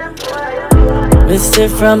her. Missed it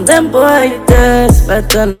from them boy, that's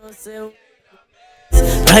better no say.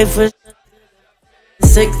 Right for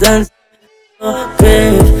six dance.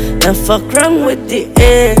 Grave. The fuck wrong with the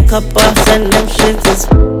air? Cup-offs and them shit is.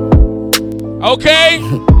 Okay.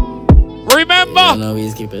 Remember. No,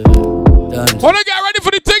 we keep it done. Wanna get ready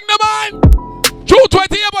for the thing, the man? June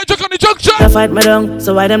 20, boy, Jukk On De Junction. I fight me down,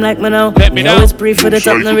 so why them like me now? Let me know. Always pre for the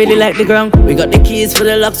top, not really like the ground. We got the keys for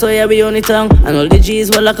the lock, so yeah, we own it tongue. And all the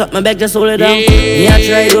G's will lock up my back, just hold it down. Yeah, I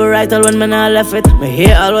try go right all when me not left it. Me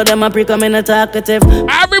hear all of them a pre-coming talkative.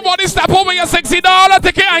 Everybody step over your $60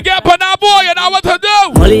 ticket and get up on that boy, you know what to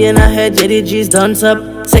do. Molly in her head, JDG's done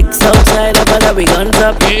up. 6 outside, up that we gun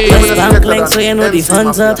up. Just bank link, so you know the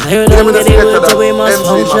funds up. Tired of them getting work, so we must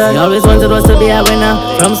function. You always wanted us to be a winner.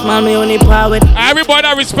 From small, me only power with. Everybody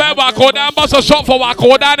that respect Wacko down, bust a shot for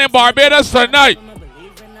Wacko down in Barbados tonight.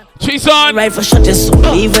 She's on. Right for shot, just so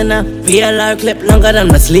leaving her. VLR clip longer than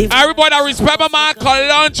my sleeve. Everybody that respect my man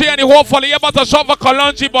Kalonji, and he hopefully you bust a shot for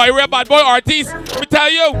Kalonji, boy. Real bad boy artist. Let me tell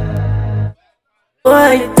you.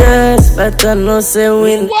 Boy, that's better no say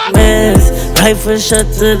win mess. Right for shot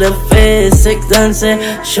to the face. 6 dancing,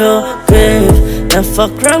 show grave. The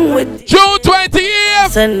fuck wrong with June 20th?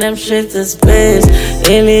 Send them shit to space.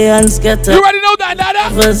 Aliens get to. You already know that, Nada?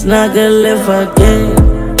 First not gonna live again.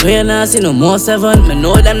 We ain't not see no more 7. Me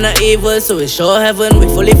know them not evil, so we show heaven. We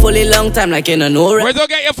fully long time like in a no rain. Where's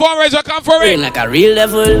get your phone, where's your come for it? Like a real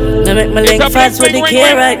devil. Now make my link fast with the key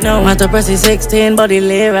right now. Matter press 16, body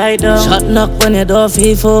lay right down. Shot knock when you door,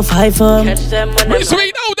 4, 5 4. Catch them when we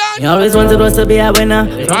sweet now, Dan. You always wanted us to be a winner.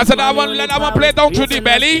 I said I want let that one play down through the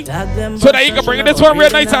belly, so that you can bring this one real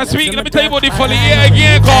nice and sweet. Let me tell you about the fully here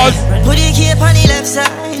again, cause put the cape on the left side,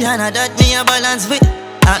 and I dot me a balance with.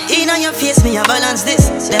 In on your face, me a balance this.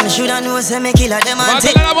 Them shoulda know say me killer them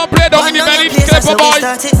anti. I want play down in the belly, clip a boy.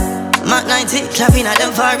 Mac 90, clapping at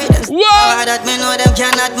them for it. Whoa! That me know them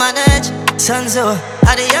cannot manage. Sunzo,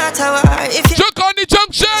 at the yacht tower. If you Jukk On De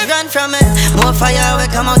Junction, run from it. More fire will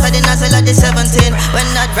come out of the nozzle at the 17. When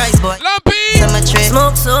that rise boy, Lumpy.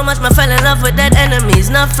 Smoke so much, me fell in love with dead enemies.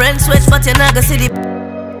 Not friends switch, but you not gonna see the.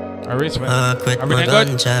 I reach man. Everything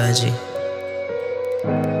good.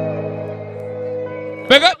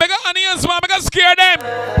 Big up onions, man. I got scare them.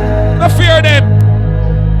 Not fear them.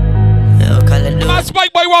 My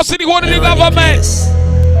Spike Boy was sitting holding the government.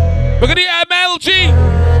 Look at the MLG.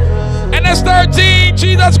 NS13.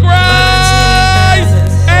 Jesus Christ.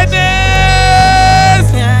 And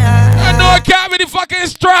this. I know I can't be the fucking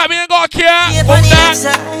strap. Me ain't gonna care. Fuck that.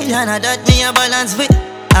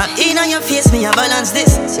 In on your face, me a balance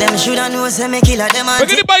this. Them shoulda know say me killer them anti.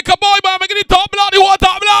 Look at the biker boy, man. Look at the top block. The whole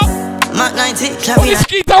top block. Mac 90, clapping at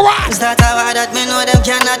the rock. Start a war that me know them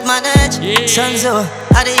cannot manage. Sunzo,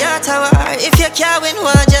 at the yacht tower. If you can't win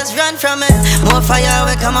war, just run from it. More fire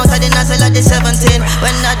will come out of the nozzle at the 17.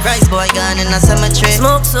 When that rice boy gone in a cemetery.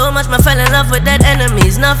 Smoke so much, me fell in love with dead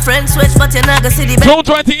enemies. Not friends switch, but you not gonna see the. June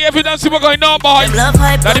 20, if you don't see what's going on, boy. Love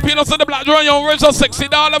hype. Now the peanuts on the black drawing, your original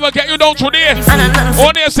 $60 will get you down through there.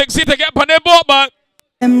 Only a 60 to get on their boat, man.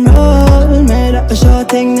 Them roll, made up a short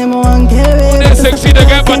thing, them one carry. Only a 60 to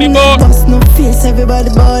get on the boat. Bust no face,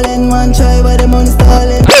 everybody ballin'. One try, but them only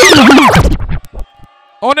stalling.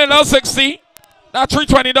 Only low 60. That's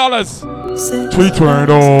 $320.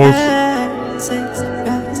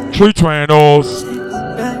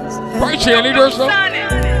 $320. Right, cheerleaders, though.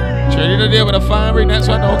 Cheerleader there with a fine ring. That's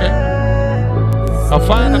one, okay. A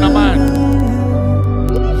fine and a man.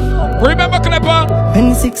 Remember, Clipper?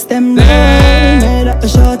 26 them now, made up a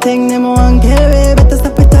short thing, them one carry. Better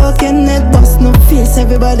stop it talking, net bust no face,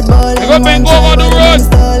 everybody ballin'. They got Bengo on the road.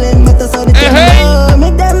 Hey,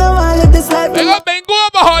 make them know I live this life. they got Bengo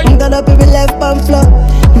behind. Got up every left bump floor.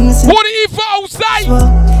 What do you for outside?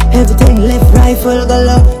 Everything left rifle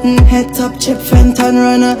galore. Head top chip Fenton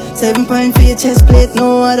runner. 7 point for your chest plate,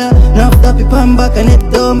 no other. Knocked up your pan back and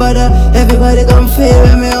it don't bother. Everybody come feel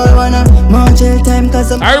when me all wanna. More jail time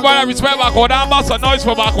cause I'm. Everybody respect Wacko down, bust a noise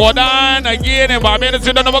for Wacko down. Again, and Barbados,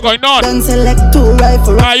 you don't know what's going on. Don't select 2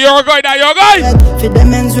 rifle. You're a guy, you're a guy. For the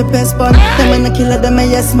men's with best bun. Them when I kill them a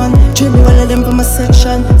yes man. Drill all of them from my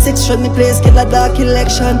section. 6 shot me place, kill a dark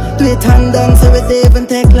election. 2 it hand down so we they even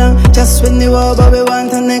take long. Just when the war, but we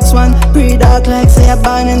want the next one. Pre-dark like say a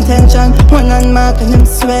bad intention. One on mark and them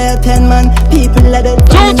swear 10 man. People let it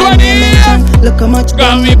down. Look how much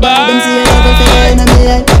got me back. Them see everything in me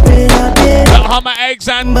head. Pre-dark, yeah. How my eggs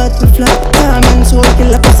and but we flat. Time and soul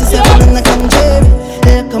kill a pussy 7 in the country.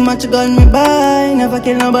 Come much gun me buy, never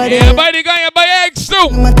kill nobody. Yeah, buy the gun, you buy eggs too.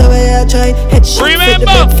 No matter where I try, headshot.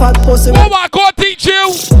 Remember, what I go teach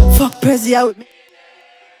you? Fuck Prezi out with me.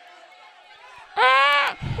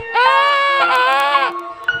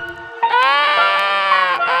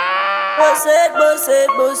 Boss it.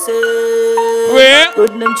 Wait.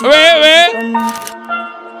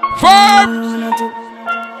 Firm.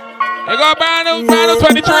 You got brand new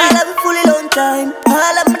 23. All of me fully long time.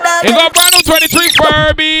 All of me dog. You got brand new 23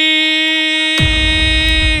 Furby.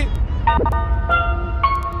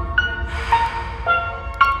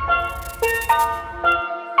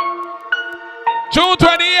 June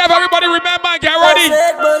 20th, everybody remember and get ready.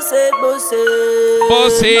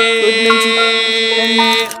 Boss it.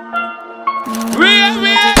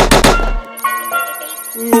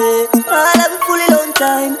 All of me fully long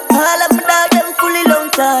time. All of my dog them fully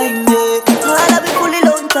long time. Yeah. All of me fully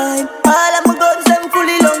long time. All of my guns them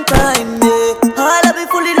fully long time. Yeah. All of me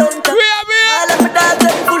fully long time. All of my dog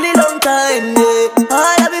them fully long time. Yeah.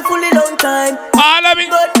 All of me fully long time. All of me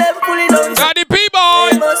gun them fully long time. Daddy P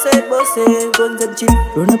boy. Boss it. Guns and chill.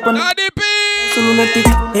 Run up on Daddy P. So lunatic.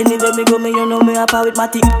 Anywhere me go, me you know me a power with my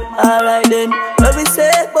tick. Alright then. When we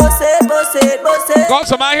say boss it. Got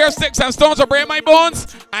some out here, sticks and stones to break my bones.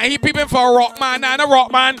 And he peeping for a rock man and a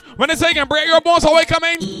rock man. When they say you can break your bones, how we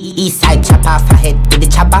coming? Eastside chopper, for head with the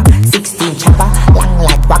chopper. 16 chopper, long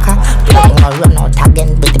like waka. Run out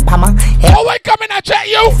again with the hammer. How we coming? I check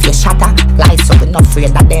you. If you shatter, lies so we not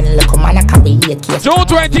afraid that then look man I carry a case. June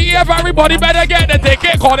 20th, everybody better get the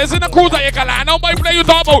ticket. Call this in the cruise that you can land. Nobody play you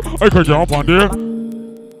talk about. I could jump on there.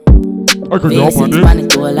 I could jump on it.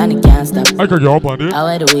 I could jump on it. I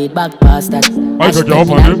wear the weight back past that. I could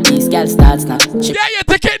jump on it. These girls start snap. Yeah, you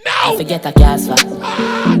take it now. Forget a gas for.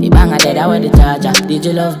 The banger dead, I wear the charger. Did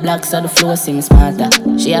you love black so the flow seems smarter?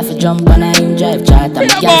 She have to jump on a in drive charter.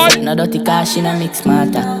 Yeah, girl said no dirty car, she no mix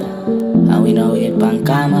smarter. And we know it pan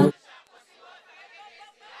karma.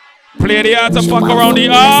 Play the art and fuck around the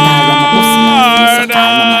art.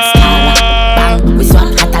 Bang, we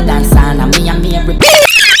swap hotter than sauna. Me and me every.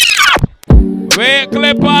 Wait,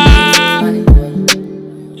 Clipper!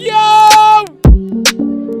 Yo!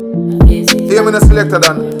 Hear me the selector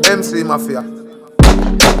than MC Mafia.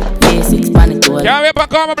 Can't wait for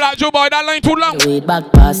Karma Black Joe boy, that line too long.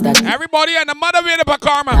 Everybody and the mother waiting for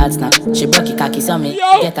Karma. She broke your cocky on me.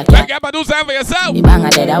 Yo, get to do something for yourself. The banger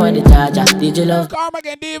dead, I wear the charger. Did you love Karma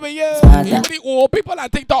can deal with you? Even the old people that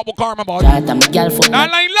think talk about Karma boy. That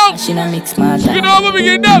line long. She no mix smarter. You know what we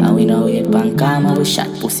get up? And we know it pan Karma. We shot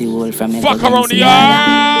pussy hole from it. Fuck around the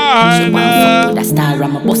yard. She want fuck with a star.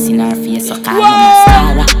 I'm a boss in her face. So call me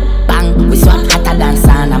mascara. Bang, we swap hotter than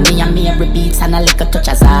sauna. Me and me every beats and a little touch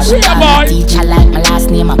of Zara. Teacher like my last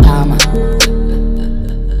name a Palmer.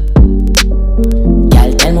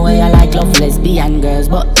 Girl, tell me why you like love lesbian girls,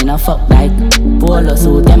 but you know fuck like polo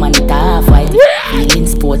suit them and it half white. Feeling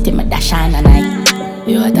sporty, me dash on a night.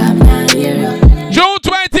 You a damn now hear ya. June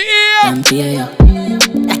 20th. I'm fear ya.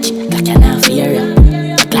 That chick got you now fear ya.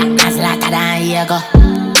 Clap as later than here go.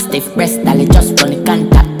 Stiff breast, dolly just run the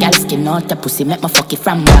contact. Girl skin out your pussy, make me fuck it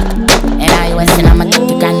from back. And I was in, I'ma take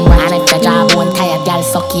the grand one. If your job won't tired, girl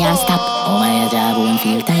suck you and stop. Oh my job won't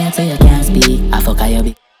feel tired so you can't speak. I fuck you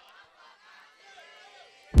be.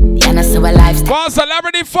 You know so a lifestyle. Want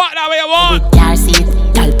celebrity fuck that way you want. Car seat,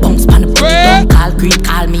 girl bounce pan the booty. Call creep,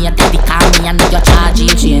 call me a daddy, call me and your charge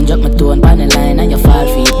it. Change up my tone pan the line and your fall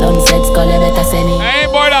feet. Don't set skull, you better send it. Hey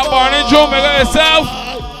boy, that morning Joe, make it yourself.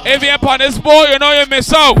 If you're on this boat, you know you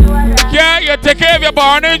miss out. Yeah, you take care of your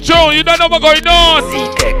barn in June. You don't know what's going on.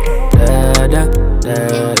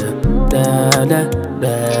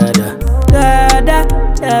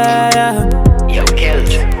 Yo,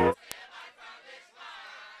 Kelch.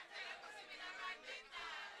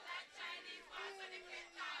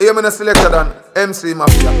 Hear me the selector than MC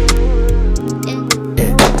Mafia.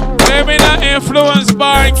 Hear me the influence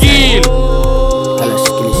by Gil.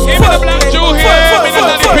 Hear me the Black Jew here. Hear me the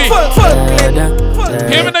Daddy P.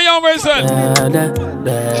 Hear me the young version.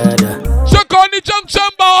 Jukk On The Junction,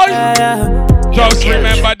 boy. Just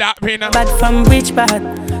remember that, Pina. Bad from which part?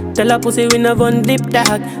 Tell a pussy we no one dip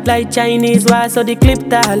tag. Like Chinese wall so the clip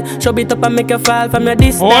tall. Show it up and make you fall from your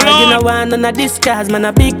disc tag. You know one none of this cars, man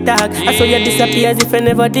a big tag. I saw you disappear as if you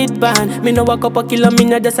never did ban. Me no walk up a kilo, me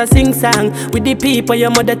no just a sing song. With the people your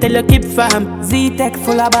mother tell you keep fam. Z-Tech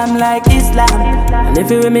full of bam like Islam. And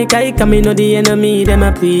if you with me kike, me know the enemy. Them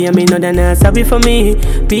a pray and me know they not sorry for me.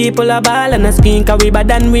 People a ball and a screen. Cause we bad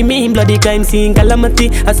than we mean. Bloody crime scene calamity.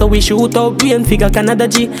 I saw we shoot out brain figure Canada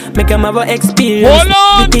G. Make them have a experience. Hold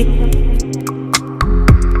on. Play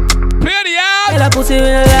the ass. Tell a pussy we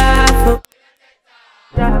no laugh.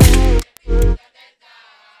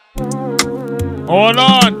 Hold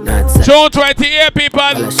on. June 28, people.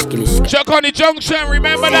 Jukk On The Junction,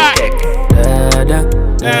 remember that.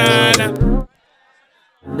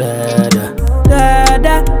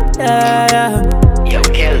 Yo,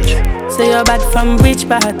 say you're bad from which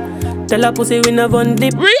part? Tell a pussy we no one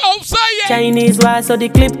dip. We outside, yeah. Chinese wall, so the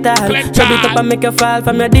clip tag. Chop it up and make you fall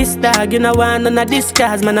from your disc tag. You know one on a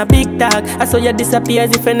discard, man a big tag. I saw you disappear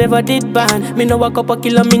as if I never did ban. Me no walk up a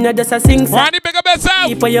kilo, me no just a sing song. Randy, big up yourself.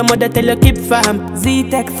 Keep on your mother tell you keep fam.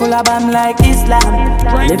 Z-Tech full of bam like Islam.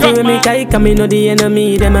 Drink Every me take, me know the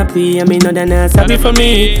enemy. Them a pray, and me know they not sorry for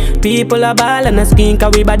me. People a ball and a screen,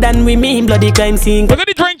 cause we bad than we mean. Bloody crime scene. We're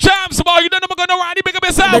gonna drink champs, boy. You don't know I'm gonna Randy, big up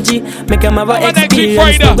yourself. Make them have a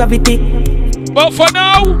experience, no gravity. But for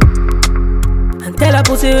now, and tell a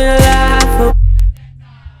pussy we no laugh.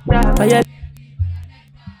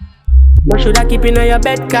 What should I keep in your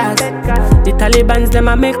bed, cause the Talibans them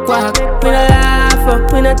a make quack. We no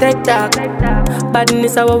laugh, we no take talk.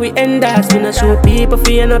 Badness is how we end us. We no show people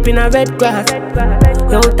feeling up in a red grass.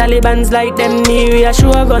 Yo, Talibans like them need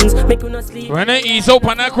reassure guns. Make you no sleep. when they ease up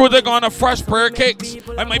on that crew, they're going to fresh pair of kicks.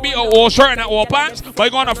 I might be a old shirt and a old pants, but they're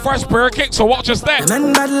going to fresh pair of kicks, so watch your step.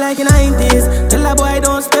 Man bad like in 90s. Tell a boy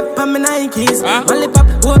don't step on my Nikes. Only pop,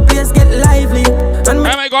 whole place get lively. I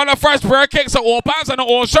might go on a fresh pair of kicks, a old pants and an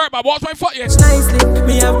old shirt, but watch my foot yet. Nicely,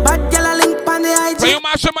 me have bad girl a link on the IG. When you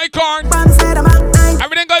mash up my corn,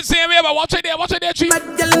 everything goes the same way, but watch it there, chief.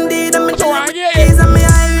 Bad girl indeed, I'm a alright,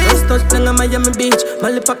 yeah. Just touch down on Miami Beach.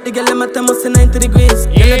 Molly pop the girl, I'm at almost 90 degrees.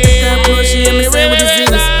 Yeah, yeah, she hear me say with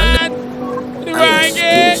disease. Right,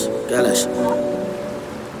 yeah. Galash.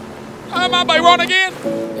 I'm on by Ron again.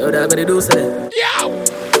 Yo, that what they do say.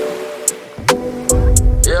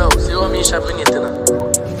 Yo, see what me shopping it now.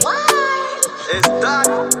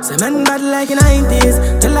 Say man bad like in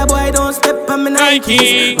 90s. Tell a boy don't step on me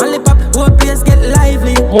Nikes. Only pop, whole place get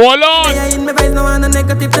lively. Hold on. Yeah, in my vibes, no one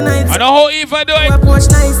negative tonight. I know how Eva do it.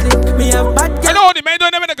 Nicely. Me have bad I know how the men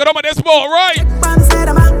doing them in the good on this boat, right?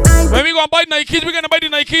 When we go and buy Nikes, we're gonna buy the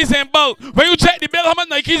Nikes in bulk. When you check the bill, how much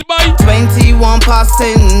Nikes buy? 21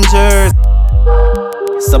 passengers.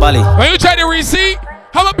 Sabali. When you check the receipt,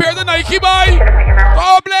 how much pair of Nike buy?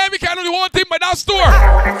 Oh, blame, we can't do the whole thing by that store.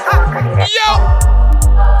 Yo!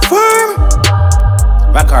 Firm.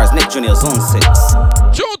 Records, Nick Jr. Zone 6.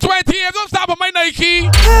 June 20th, don't stop on my Nike.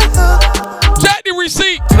 Check the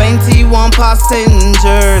receipt. 21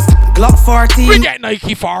 passengers. Glock 40. We get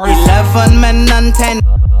Nike for us. 11 men and 10.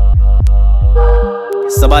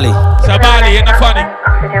 Sabali, ain't that funny?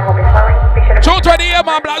 June 20th,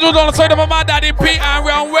 man, Black Joe's on the side of my daddy P and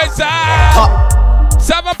we're on West Side.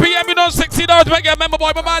 7 p.m. you know $60 make your member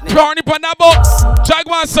boy, my man Tony Panabo.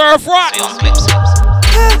 Jagman Surf Rock.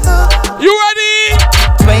 You ready?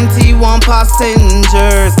 21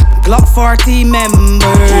 passengers, Glock 40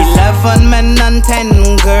 members, 11 men and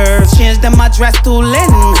 10 girls. Change them address to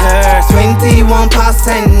Lingers. 21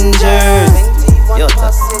 passengers. Yo,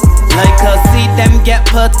 like I see them get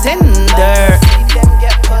put in there.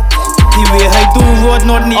 The way I do road,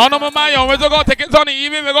 not need. Oh no, my man, we're going to take it on the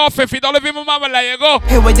evening. We go $50 if my mama let you go.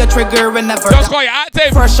 Hey, where your trigger whenever. Just go, you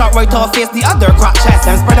active. First shot right off face, the other crack chest.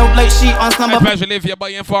 Them spread out like sheet on slumber. Especially if you're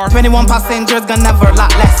buying for 21 passengers, gonna never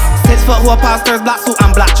lack less. 6 foot whole pastors, black suit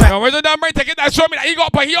and black dress. Now, where's the damn right ticket that show me that he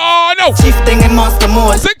got by here? Oh no. Chief thing in monster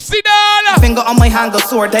mode. $60. Finger on my hand, go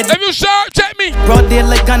sword dead. Let me sharp, check me. Broad day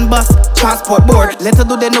like gun bus, transport board. Little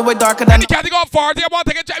do they know it darker than. You can't go 40. I want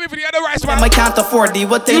to take a check me for the other rest, man. I can't afford the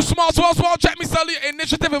what they. You small, check me, sell your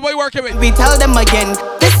initiative if we working with. We tell them again,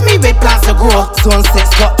 this me with plans to grow. Zone 6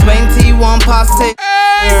 got 21 passengers.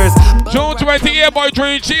 Hey. June 28, boy,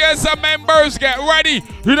 Dream GSM members, get ready.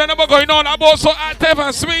 You don't know what's going on. I'm also active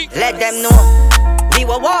and sweet. Let them know we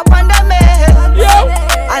will walk on the man. Yo.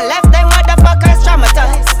 And left them motherfuckers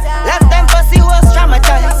traumatized. Left them pussy was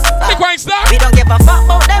traumatized. We don't give a fuck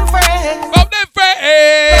about them friends.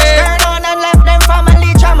 Turn on and left them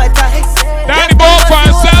family traumatized. Danny Ball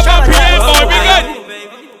from 7 p.m. boy, be good.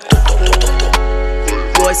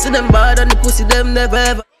 Boy, see them bad and the pussy them never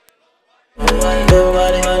ever.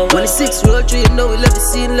 When the 6 roll 3, you know we let the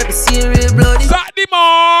scene real bloody. Saturday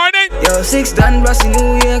morning. Yo, 6 done brassy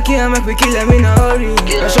New Year, can't make we kill them in a hurry.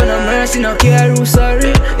 I show no mercy, no care who's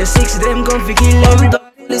sorry. The 6 them come fi kill them.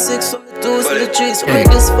 The 6 on the 2s to the 3s. Break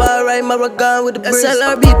this far right, Maragon with the breeze.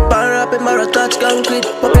 SLRB, pan rap and Mara touch concrete.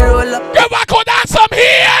 Puppy roll up. Get back on that some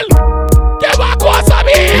heel. Get back on some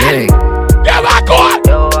heel. Get back on.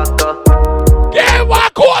 Get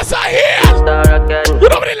back on some heel. You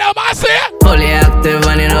know what the little man say? Fully active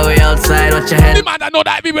and you know we outside. Watch your head. The man that know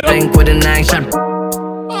that people think with a 9 shot.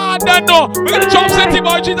 I don't know. We're gonna jump city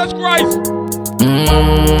boy, Jesus Christ.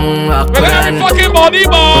 Look at that fucking body,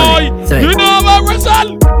 boy. You know about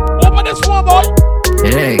Rizal? Open this one, boy.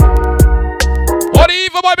 Hey. What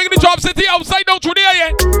even, boy? Making the Drop City outside, don't you dare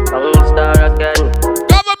yet? Star again.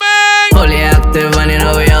 Government. Fully active and you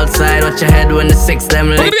know we outside. Watch your head when the 6 them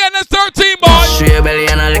link. Look at the NS13, boy. Show your belly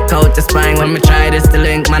and I lick out your spine. When me try this to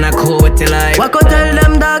link, man, I cool with your life. What could tell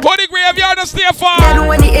them dog? What the graveyard and stay far? Dead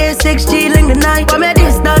when the A6G link the night. When me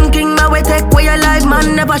this done king, my way take away your life.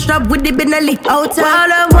 Man never stop with the Benelli outside.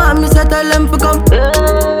 All I want, me say tell them to come.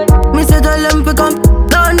 Me say tell them to come.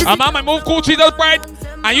 I'm on my move cool, Jesus bread.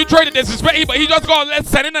 And you try to disrespect him, but he just gonna let's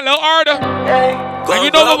send in a little order. And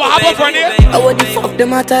you know what will happen from there? I would the fuck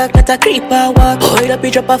them attack, not a creeper walk. Hold up,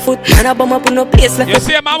 you drop a foot, man, I bum up in no place like. You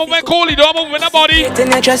see a man moving cool, he don't move with nobody.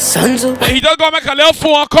 Then I just Sunzu. But he just gonna make a little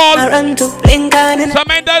phone call. I run to Lincoln. Some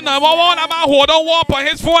men don't know what a man who don't want on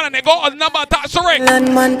his phone and they got a number attached to ring.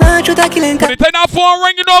 Landman, man, shoot a killing. When they take that phone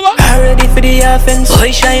ring, you know what? Ready for the offense.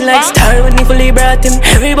 Boy shine like star when he fully brought him.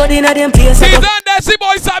 Everybody in a damn place. He's done that, see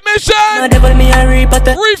boy submission. No devil me a reaper.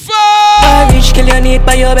 Reefer. Rich kill your need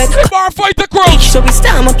by your bed. Bar fight the crouch. So we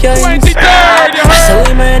stamp up your 23rd, you heard? So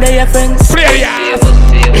we murder your friends. Play the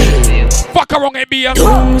ass. Fuck around and be a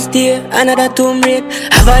Doomsday, another tomb rape.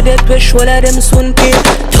 Have a death wish, all of them soon pay.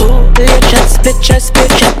 2 late shots, split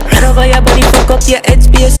shot. Run over your body, fuck up your head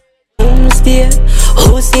space. Doomsday,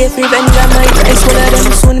 who safe? Revenge on my price, all of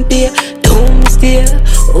them soon pay. Doomsday,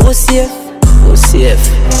 who safe? Who safe?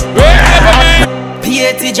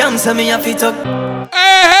 P80 jumps on me, I fit up.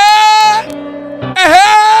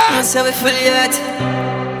 You say we fully hurt.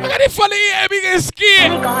 I got it fully here, big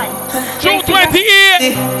skin. June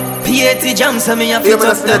 28. P80 jumps on me, I fit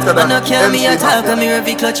up. I no care me attack, and me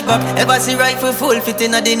heavy clutch back. Ever see rifle full fit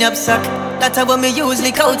in a the knapsack. That's how me use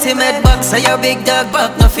lick out him head back. Say your big dog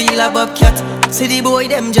back, no feel a bobcat. See the boy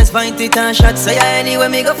them just find it and shot. Say anyway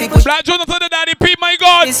me go fi push. Black Jonathan the daddy P, my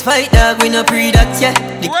God. This fight dog we no pre that yeah.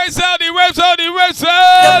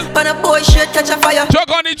 Wrestle. But a boy shit catch a fire. Jukk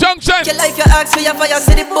On De Junction. Your life your axe for your fire.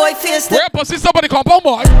 See the boy face. Where pussy somebody compound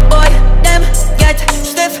boy. Boy them get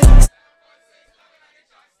stiff.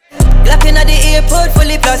 Lock in at the airport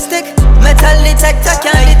fully plastic. Metal detector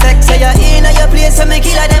can't detect. Say you're in at your place and me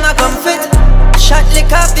killer them a come fit. Shot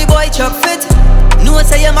lick off the boy chuck fit. No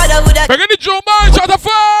say your mother woulda. Begin the Joe man, shut the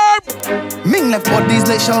firm. Ming left bodies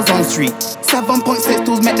like shells on street. 7.6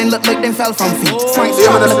 tools make them look like them fell from feet. Frank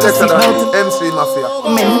MC Mafia.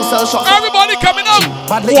 Men who sell shots. Everybody coming up.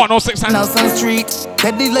 106 Nelson Street.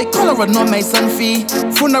 Deadly like Colorado, no Mason fee.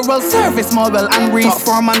 Funeral service, Marble and Reef. Top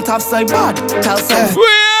form and top side bad. Tell some.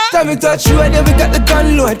 Time we touch you and then we got the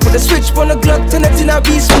gun load. Put the switch on the Glock, turn it in a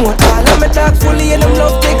beast mode. All of my dogs fully and them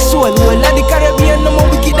love take soul. All of the Caribbean, no more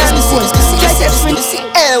wicked than the soul.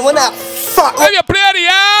 Hey, what up? Fuck. Let you play the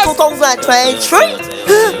ass. Cook over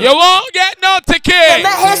 23. You won't get no ticket.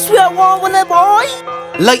 Met history at war with a boy.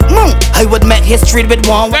 Like monk, I would make history with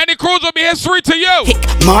one. Danny Cruz will be history to you. Hick,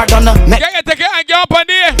 Mardonna, get your ticket and get up on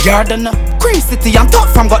there. Yardana, Green City, I'm top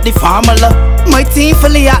from got the formula. My team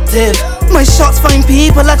fully active. My shots find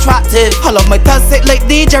people attractive. I love my touch like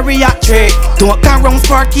DJ Reactric. Don't come wrong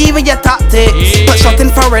Sparky with your tactics. But shot in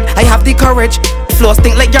forward, I have the courage. Flow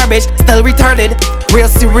stink like garbage, still retarded. Real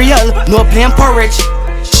cereal, no plain porridge.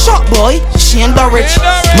 Shot boy, Shane Dorridge.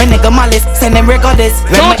 My nigga Malice, send them regardless.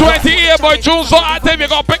 June 28, boy, June so active, you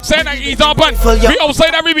got pick saying that he's open. We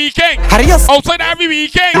outside every weekend. Outside every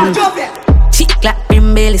weekend. Chick like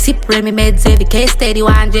brim belly, sip Remy meds every case steady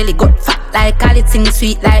one jelly. Got fat like Khalid, sing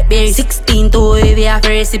sweet like berry. 16 to heavy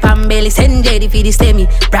after a sip and belly. Send Jedi for the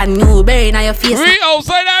stemmy. Brand new berry now your face. We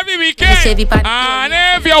outside every weekend. And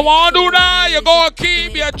if you want to do that, you gotta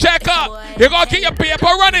keep your checker. You gotta keep your paper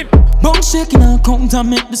running. Bone shaking and count and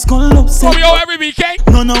make the skull upset. From you every weekend.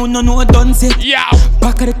 No, I done say. Yeah.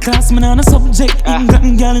 Back of the class, man, on a subject.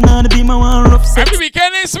 England girl in the beam, I want to upset. Every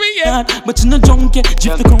weekend is sweet, yeah. But you no drunk yet.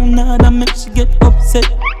 Drift the crown now, that makes you get upset.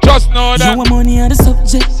 Just know that. You want money on the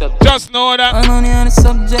subject. Just know that. I'm money on the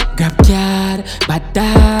subject. Grab card, bad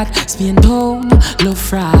dad, spin down, low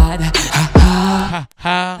fraud. Ha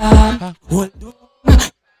ha.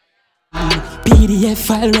 PDF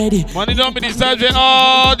file ready. Money don't be the subject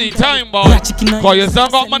all the time, boy. Cause you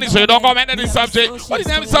don't got money, so you don't got many the subject. What is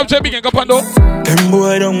the name of the subject? We can go and do. Them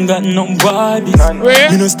boy don't got no body.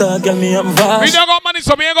 You know start get me up fast. We don't got money,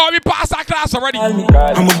 so we ain't got to be past that class already.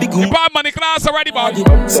 I'm a big bad money class already, boy.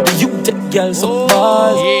 So you take girls some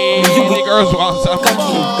balls. Yeah, you the girls want some.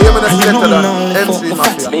 Hear me the selector than MC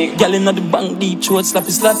Mafia. Girl in the bank deep throat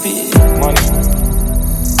slappy.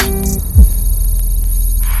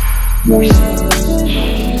 Money.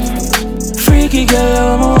 Freak Freaky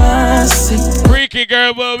girl, what me want see. Freaky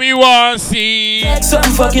girl, what we want see. Some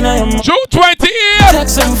fucking I am. June 20th.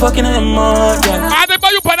 Some fucking I am more. I think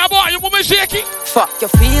you put a boy, you woman shaky. Fuck your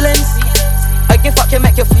feelings. I can fuck you,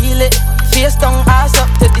 make you feel it. Face down, ass up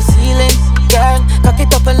to the ceiling. Girl, cock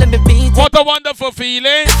it up and let me beat it. What a wonderful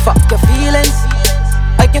feeling. Fuck your feelings.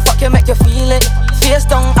 I can fuck you, make you feel it. Face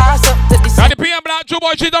down, ass up to the ceiling. At the PM Black True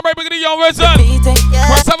Boy, she's done by bringing the young version.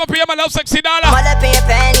 For 7 PM, I love $60. All up in your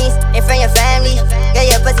panties, in front of your family. Girl,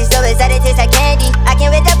 your pussy so excited, tastes like candy. I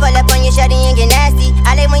can't wait to pull up on you, shawty, and get nasty.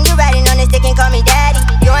 I like when you riding on the stick and call me daddy.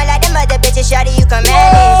 You ain't like them other bitches, shawty, you can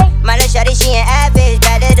manage. My little shawty, she ain't average.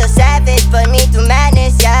 That little savage, put me through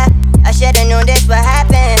madness, yeah. I should've known this would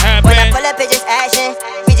happen. When I pull up, it's just action.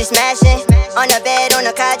 We just smashing. On the bed, on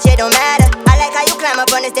the couch, it don't matter. I like how you climb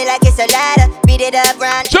up on the stage like it's a ladder. Beat it up,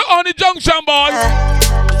 round. Jukk On De Junction, boy.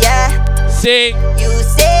 Yeah. See. You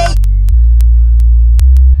say.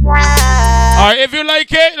 Alright, if you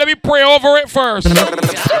like it, let me pray over it first.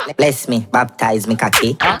 Bless me, baptize me,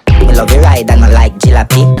 cocky. Me love you ride and I like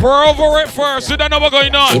jalopy. Pray over it first, you don't know what's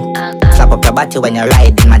going on. Slap up your body when you're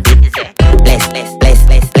riding my dick. Bless me.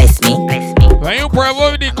 When you pray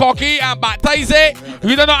over the cocky and baptize it,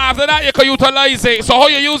 you don't know after that you can utilize it. So how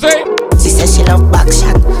you use it? She says she love back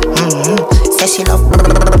shot. Says she love.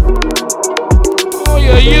 How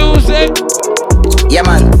you use it? Yeah,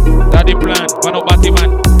 man. That's the plan. One up batty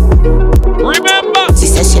man. Remember? She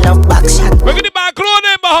says she love back shot. Look at the back row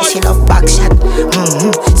name behind. She love back shot.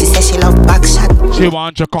 She says she love back shot. She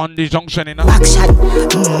want Jukk On De Junction in her. Back shot.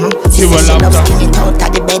 She will love that. Skinny out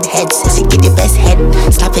of the bed head. Says she get the best head.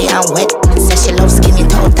 Sloppy and wet. Says she love skinny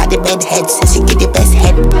out of the bed head. Says she get the best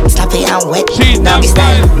head. Sloppy and wet. She's not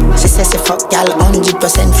style. She says she fuck y'all 100%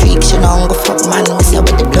 freak. She don't go fuck man. We say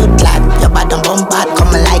with the blood clad. Your bad and bum bad.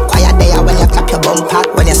 Come like quiet there when you clap your bum pad.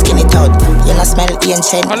 When you skinny out, you not smell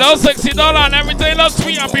ancient. Hello, $60 and everything looks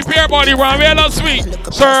sweet. And prepare body round here looks sweet.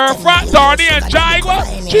 Sir, Frat, Dardy, and Jaguar.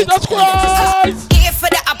 Jesus Christ. A for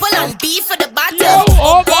the apple and B for the butter. Yo,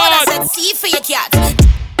 oh God. I said C for your cat.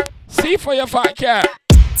 C for your fat cat.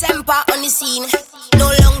 Temper on the scene. No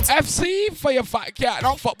long FC for your fat cat.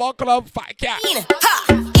 Not football club, fat cat. Ha!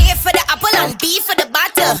 A for the apple and B for the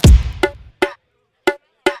butter.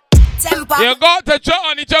 Temper. You got to Jukk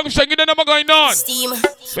On De Junction. You don't know what's going on. Steam.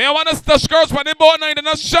 When you want to the skirts, but they both night, they're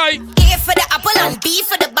not shy. A for the apple and B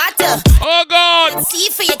for the butter. Oh God. C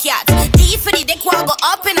for your cat. D for the dick will go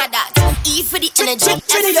up in a that. E for the energy. F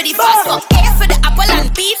for the fast. A for the apple and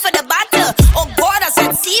B for the butter. Oh God, I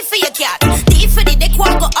said C for your cat. D for the dick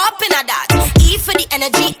will go up in a that. E for the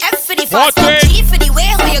energy. F for the fast. G for the way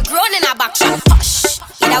how you grown in a back shot. Hush.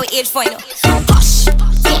 You know we age for you. Hush.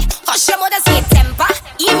 Yeah. Hush your mother say temper.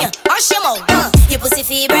 Email. Hush your mouth. Your pussy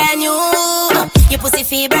feel brand new. Your pussy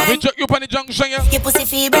feel brand new. We Jukk you on the junction, yeah. Your pussy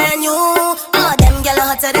feel brand new. Oh, them gyal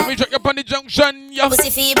hotter than. We Jukk you on the junction, yeah. Your pussy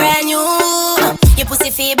feel brand new. Your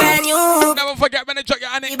pussy feel brand new. Never forget when I Jukk you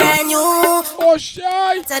on it. Brand new. Oh, shy.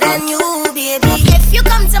 Hotter than you, baby. If you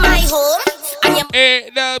come to my home and you.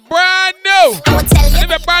 The brand new. I will tell you.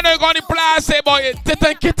 The brand new going to play, say boy,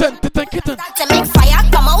 titten kitten. To make fire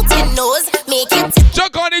come out your nose, make it.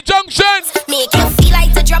 Jukk On De Junction. Make you feel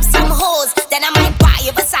like to drop some hoes. Then I might buy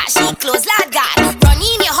you Versace clothes, Lord God. Run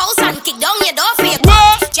in your house and kick down your door for your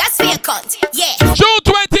cunt. Just for your cunt, yeah. June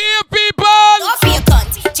 20th, people. Door for your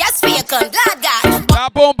cunt, just for your cunt, Lord God.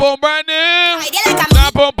 That boom boom brand new.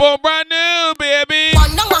 That boom boom brand new, baby.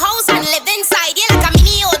 Run down my house and live inside. You like a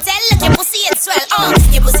mini hotel, like your pussy it swell.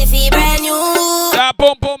 Your pussy feel brand new. That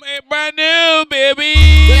boom boom ain't brand new, baby.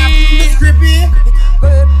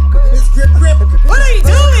 What are you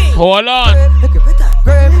doing? Hold on.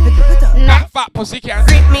 That fat pussy can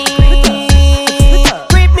grip me.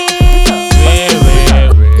 Grip me.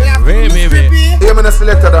 Hear me the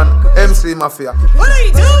selector than MC Mafia. What are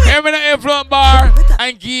you doing? Hear me the influence bar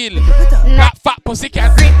and Gil. That fat pussy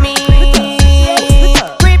can grip me.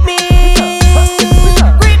 Grip me.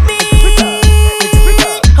 Grip me.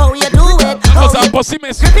 How you do it? Because I'm pussy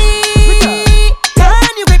miss. Grip me.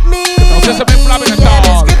 Can you grip me? I'm just a bit flapping the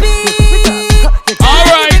dog.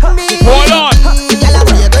 Alright, hold on.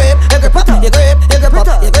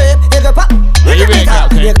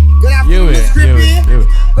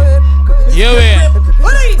 You in.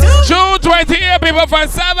 What are you doing? June 28th, people, from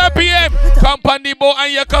 7 p.m. Come on the boat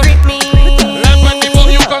and you come. Lamp on the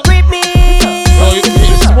boat, you come. Oh, you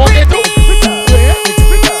smoke it too.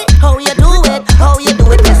 How you do it? How you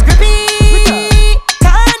do it? Miss Grippy.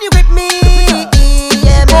 Can you grip me?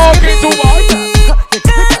 Yeah, smoke it too, boy.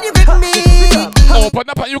 Can you grip me? Open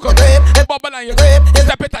up and you come. Bubble and you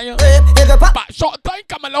step it and you back short time,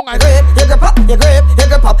 come along and you grip up.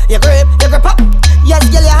 Yes,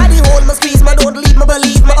 girl, you had the whole me squeeze me, don't leave me,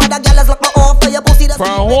 believe me. Other gals lock me off for your pussy.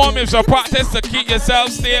 From home, it's a practice to keep yourself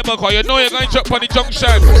stable, cause you know you're going to jump on the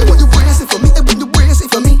junction. When you brace it for me, when you brace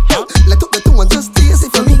it for me, let up the two and just taste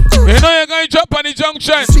it for me. You know you're going to jump on the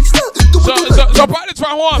junction. So practice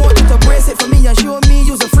from home. Want you to brace it for me and show me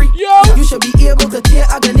you're a freak. Yo, you should be able to tear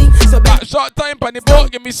agony. So back short time on the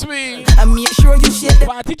boat, give me sweet. And make sure you shake the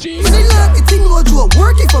party cheese. When they learn the thing, what you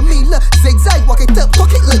work it for me, look. Zigzag, walk it up,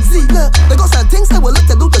 talk it like Z, look. They got some things they will look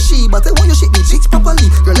to do to she, but they want you shake the cheeks properly.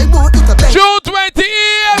 Girl, they want you to bang. June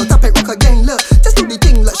 20th. But up and rock again, look. Just do the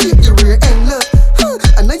thing, look, shake your rear end, look.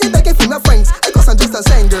 And now you're begging for my friends. I got some just a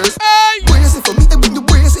singers. Hey, brace it for me, and when you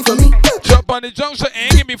brace it for me. Jump on the junction,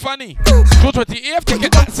 ain't gonna be funny. June 20th, take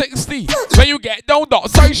it at 60. When you get down,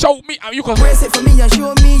 sorry, show me, and you can brace it for me and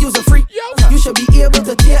show me you're a freak. Yo, you should be able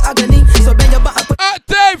to tear agony. So bend your back up.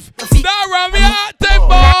 Active, that run me active,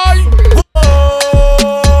 boy.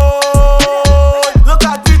 Look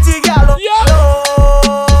at pretty girl.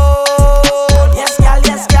 Yes,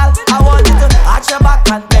 girl. I want you to arch your back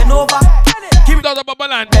and bend over. Keep it on the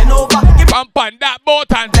bubble and bend over. Pump on that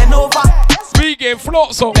boat and bend over. Speaking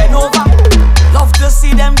float so bend over. Love to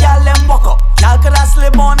see them girl them walk up. Y'all could have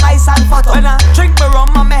slip on nice and fat up. When I drink me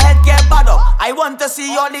rum and my head get bad up, I want to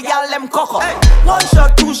see all the girl them cock up. Hey. 1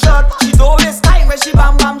 shot, 2 shot, she don't waste time when she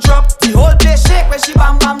bam bam drop. The whole place shake when she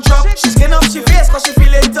bam bam drop. She skin up she face cause she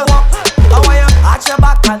feel it to walk. How are you? Arch your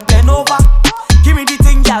back and bend over. Give me the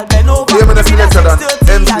thing, girl, bend over. Yeah, man, Give me that 630,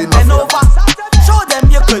 MC girl, bend over. Show them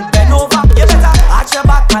you could bend over. You better arch your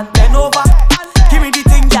back and bend over. Give me the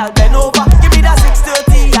thing, girl, bend over. Give me that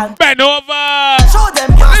 630 and bend over. Show them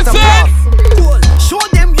you listen. Show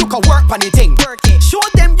them you can work on the thing. Show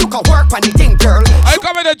them you can work on the thing, girl. I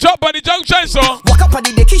come in the jump on the junction, so walk up on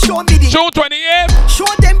the deck, show me the June 28th. Show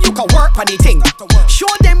them you can work on the thing.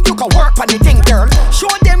 Show them you can work on the thing, girl.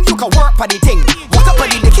 Show them you can work on the thing. Walk up on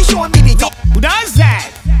the deck, show me the thing. Who does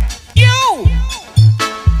that? You.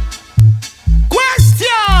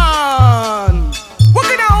 Question. What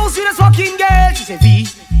kind of house you this fucking girl? She said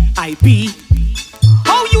VIP.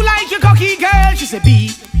 How you like your cocky girl? She said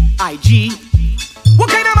BIG. What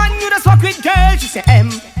kind of man you this fuck with girl? She said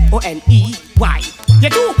MONEY. You're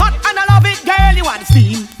too hot and I love it, girl. You want the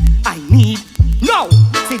steam I need. No,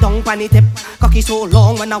 sit down on the tip. Cocky so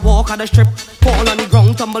long when I walk on the strip. Fall on the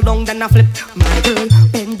ground, tumble down, then I flip. My girl,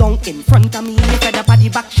 bend down in front of me. Fed up at the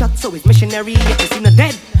back shot, so it's missionary. You can see no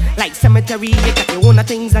dead, like cemetery. You got your own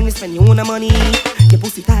things and you spend your own money. Your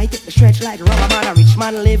pussy tight, it stretch like a rubber man. A rich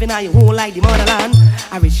man living on your home like the motherland.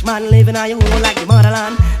 A rich man living on your home like the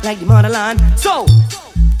motherland. Like the motherland. So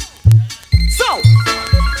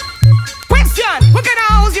question, what kind of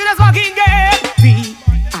house you just walking girl?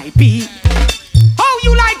 VIP. How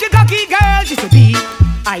you like the cocky girl? She said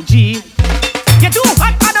BIG. You're too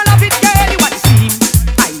hot and I love it, girl. You want the steam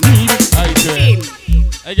I need it.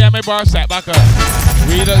 I got my bar set back up.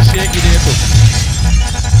 We don't shake it there too.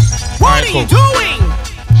 What are you doing?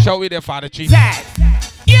 Show me the father chief. That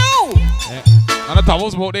you. Yeah. On the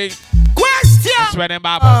towels boat day. Question. Sweating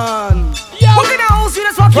Baba. What kind of house you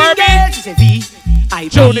just walking girl? She said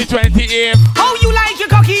VIP. June 28th. How you like your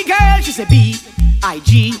cocky girl? She said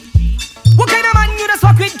BIG. What kind of man you just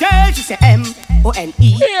fuck with, girl? She said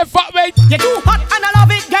MONEY. Yeah, fuck me. You're too hot and I love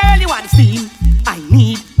it, girl. You want the steam I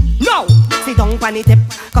need. No, sit down on the tip.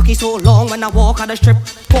 Cocky so long when I walk on the strip.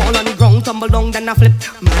 Fall on the ground, tumble down, then I flip.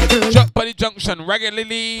 My girl, jump on the junction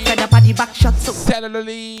regularly. Fed up at the back shot, so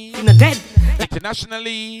cellularly. In the dead,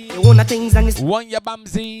 internationally. You own the things and it's one your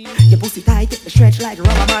bamsy. Your pussy tight, it stretch like a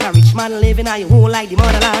rubber man. A rich man living on your home like the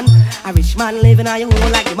motherland. A rich man living on your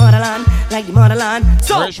home like the motherland. Like the motherland.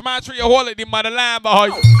 So rich man treat your home like the motherland, boy.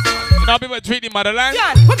 You know people treat the motherland.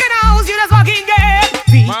 What kind of house you just walking girl?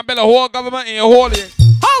 Man build a whole government in your hole here.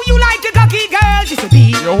 How you like the cocky girl? She said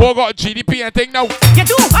your whole got GDP and thing now. You're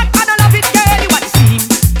too hot and I love it, girl. You want the steam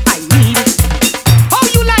I need it. How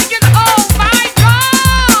you like it? Oh my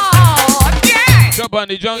God, yeah. Jump on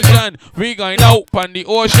the junction, we going out on the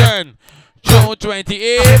ocean. June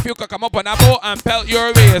 28th, you can come up on a boat and pelt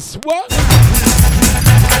your waist. What?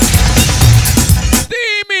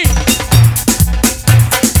 Steamy!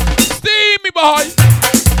 Steamy, boy!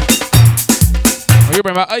 Are you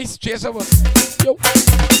bring my ice? Chase over. Yo.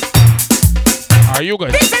 Are you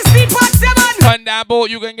good? This is Steam Pot 7. On that boat,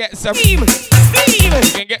 you can get some steam. Steam. You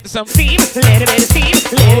can get some steam. Little bit of steam.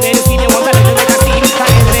 Little bit of steam. You want a little bit of steam. A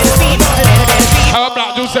little bit of steam. A little bit of steam. How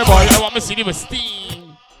about juice, boy? I want my CD with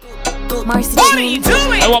steam. What are you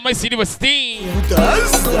doing? I want my CD with steam. Who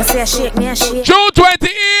does? You say I shake, me I shake. June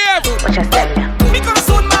 28th. What you tell me? Mi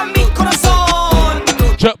corazón, man, mi corazón.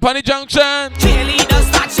 Jump on the junction. Cheerleaders,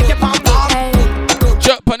 start shake your pom pom.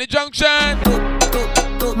 Jump on the junction.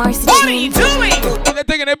 Marcy, what are you doing? What they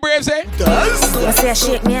thinking? They brave say? Does? I say I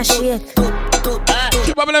shake, me I shake.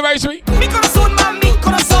 Keep up in the sweet. Mi corazón, mami,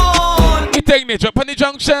 corazón. You take me, Jukk On De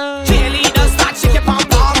Junction. Cheerleaders, start shake your pom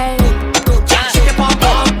pom. Shake your pom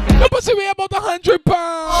pom. You pussy weigh about 100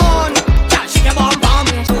 pounds. Shake your pom pom.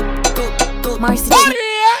 Marcy,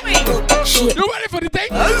 shit. You ready for the thing?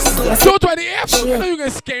 228. I know you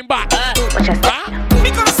guys came back. Mi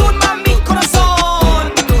corazón, mami, corazón.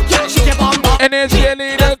 Shake your pom pom. And then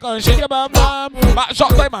cheerleader, come shake your bam bam. Back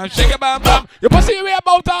shot time and shake your bam bam. You pussy weigh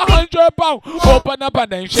about 100 pounds. Open up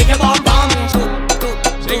and then shake your bam bam.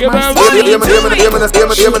 Shake your bam bam. Hear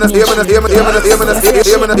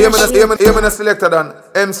me selector than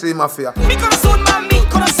MC Mafia. Mi corazón, mami,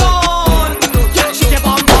 corazón. Shake your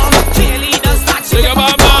bam bam. Cheerleaders, start shake your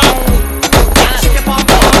bam bam. Shake your bam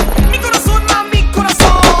bam. Mi corazón, mami,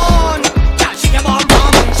 corazón. Shake your bam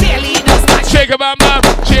bam. Cheerleaders, start shake your bam bam.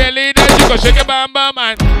 Cheerleaders, you go shake your bam bam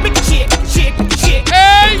man. Make it shake, shake, shake.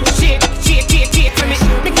 Hey, shake, shake, shake, shake for me.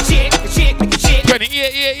 Make it shake, shake, shake.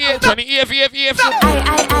 28. I.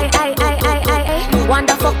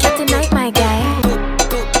 Wonderful cat tonight, my guy.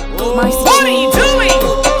 Marcy, what are you doing?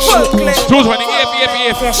 Fullklipp.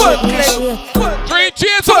 228. Fullklipp. 3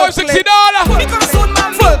 cheers for $60. Mi corazón,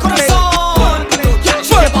 mami, corazón.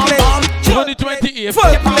 Shake your bam bam. 228.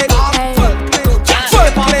 Fullklipp.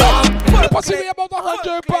 You pussy weigh about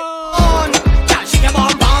 100 pounds. Shake your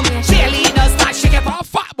bam bam. Cheerleaders, start shake your bam.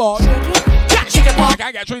 Fat boy. Shake your bam. I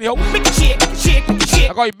can't get through the house. Make it shake, shake, shake.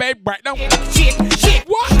 I got your babe right now. Shake, shake.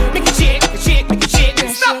 What? Make it shake, shake, shake.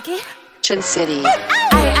 Stop. City. I.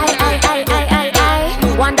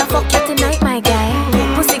 Wonderful cat tonight, my guy.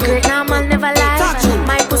 Pussy great now, man, never lie.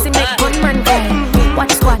 My pussy make gunman guy.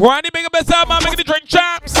 Watch squad. We're on the big best time, man, making the drink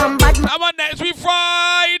champs. Some bad I'm on next week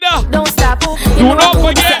Friday. Don't stop. Do not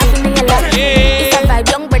forget. It's a vibe,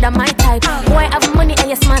 young brother, my type. Boy, have money and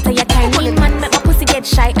you're smart and you're kind. Only man make my pussy get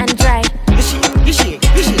shy and dry. You shake.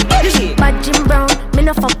 Bad Jim Brown, me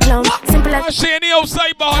no fuck clown. Simple as Shady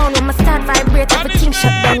outside, boy. when my start vibrate, everything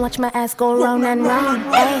shut down. Watch my ass go round and round.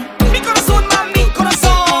 Hey. Mi corazón, mami,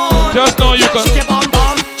 corazón. Just know you can. Shake your bam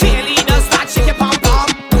bam. Cheerleaders, start shake your bam bam.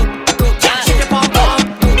 Shake your bam bam.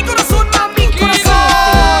 Mi corazón, mami,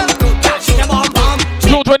 corazón. Shake your bam bam.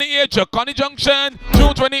 228 Jukk On De Junction.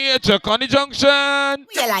 228 Jukk On De Junction.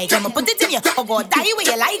 You like, I'ma put it in you. Oh God, die where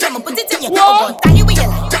you like, I'ma put it in you. Oh God, die where you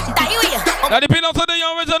like, die where you. Now the pin also the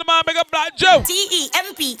young ones of the man, make a black Joe.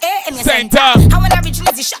 T-E-M-P-A in your Center. How an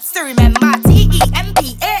original is the shots to remember.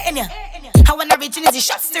 T-E-M-P-A in your. How an original is the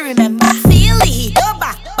shots to remember. Feel the heat, go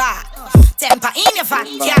back. Temper in your fat,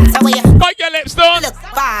 can't away. Bite your lips down. Look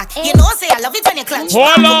back. You know say I love it when you clutch.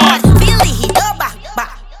 Hold on. Feel the heat, go back.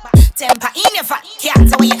 Temper in your fat,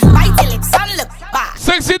 can't away. Bite your lips and look back.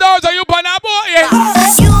 $60 are you on that boy? Yeah.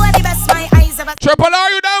 You are the best my eyes ever seen. Triple R,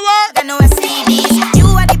 you don't work? I know STDs. You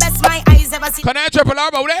are the best my eyes ever seen. Can I triple R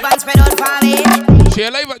about it? One spread out for me. She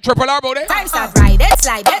live at triple R about it? Time start right, it's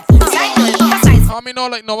like it. I mean, no,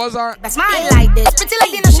 like, no, what's our? Best smile like this. Pretty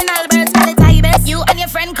like the national birds, the types. You and your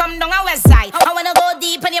friend come down our west side. I wanna go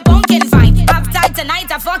deep in your pumpkin vine. After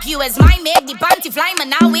tonight, I fuck you as mine. Make the panty fly, man.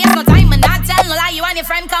 Now waste no time, man. Not tell no lie. You and your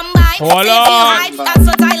friend combine. Hold on. That's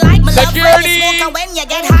what I like. My love when Security. you smoke, and when you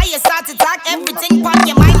get high, you start to talk everything on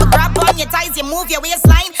your mind. You grab on your ties, you move your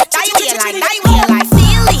waistline. Die where you like, die where you like.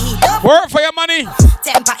 Feel the heat up. Work for your money.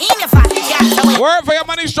 Temper in your fat, yeah. Work for your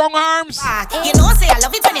money, strong arms. You know, say I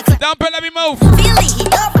love it when you clap. Dump it, let me move. Feel the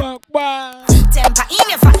heat up. Temper in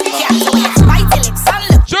your fat, yeah. Bite your lips and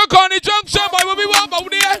look. Jukk On De Junction, boy, what we want about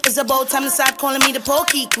there? It's about time to start calling me the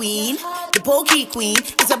pokey queen. The pokey queen.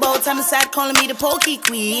 It's about time to start calling me the pokey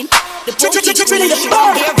queen. The pokey queen. Their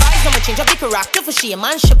rise, I'ma change up the character for she a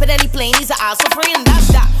man. Ship it any plane, he's a ass for free and that's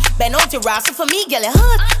that. Bend out your ass for me, girl.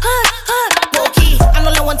 Hot. Pokey. And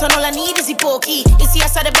all I want and all I need is the pokey. You see, I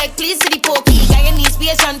saw the beg, please, see the pokey. Guy in these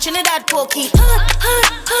beers and Trinidad pokey.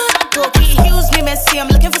 Hot. Pokey. Excuse me, messy, I'm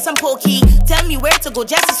looking for some pokey. Tell me where to go,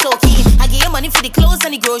 just to so key. I give you money for the clothes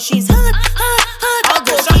and the groceries. Hot. I'll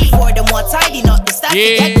go shop before them more tidy, not the stuff.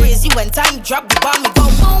 Get crazy when time drop the bomb, me go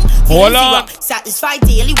boom. Hold on. Satisfied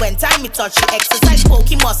daily when time me touch she exercise.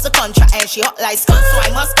 Pokey must the contra and she hot like skunk, so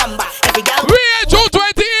I must come back. Every girl. We ain't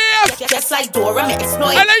 228. Just like Dora, me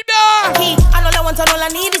exploit. I like that. And all I want and all I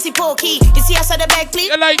need is the pokey. You see, I said the bag, please.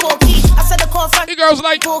 You like pokey. I said the call front. The girls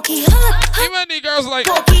like pokey. Even the girls like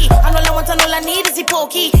pokey. And all I want and all I need is the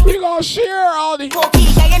pokey. We gonna share all the pokey.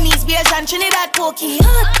 Guyanese beers and Trinidad pokey.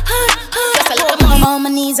 Just a little I'm on my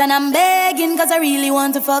knees and I'm begging, cause I really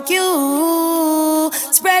want to fuck you.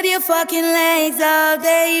 Spread your fucking legs out,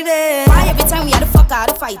 baby. Why every time we had to fuck out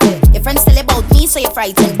to fight it? Your friends tell about me, so you're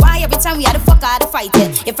frightened. Why every time we had a fuck, I had to fight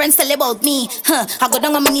it? Your friends tell about me, huh? I go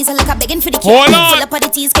down on my knees and like I'm begging for the cat. Hold on. Full up of the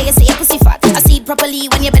teas, can you say your pussy fat? I see it properly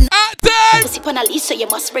when you've been pussy on a leash, so you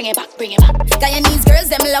must bring it back, bring it back. Guyanese girls,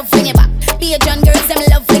 them love bring it back. Bajan girls, them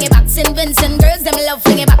love bring it back. St. Vincent girls, them love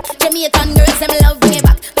bring it back. Jamaican girls, them love bring it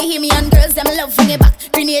back. Bahamian girls, them love bring it back.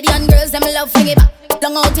 Grenadian girls, them love bring it back.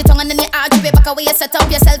 Long out your tongue and then you arch it back away. You set up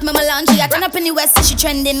yourself, me melange. I run up in the west, so she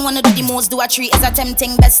trending. Wanna do the most, do a treat is a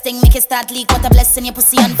tempting. Best thing, make it start leak. What a blessing, your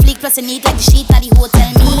pussy on fleek. Plus you need like the sheet, now the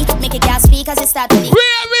hotel me. Make it gas speak as you start to leak.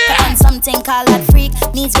 On something called that freak.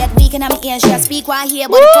 Needs get weak and I'm here, she a speak while here.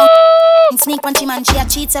 But the tongue sneak punchy man, she a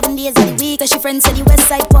cheat 7 days of the week. Cause she friends say the west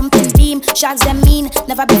side pumping beam. Sharks them mean,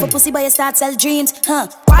 never be for pussy but you start sell dreams. Huh,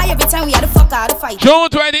 why every time we had to fuck, I had to fight. June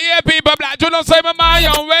 28 people, Black June don't say my mind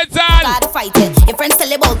on red side. I had to fight it, your friends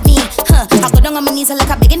tell about me. Huh, I go down on my knees and like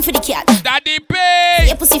I'm begging for the cat. Daddy pay.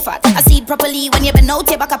 Your pussy fat, I see it properly when you been out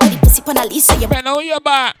your back. I put the pussy on a leash so you been out your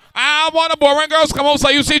back. I want a boring girls come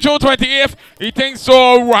outside. You see June 28th, he thinks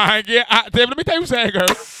so right. Get active. Let me tell you something, girl.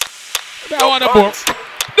 I want a boring.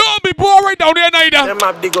 Don't be boring down there neither. Them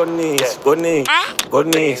have the good knees, good knees, good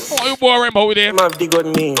knees. Oh, you boring out there. Them have the good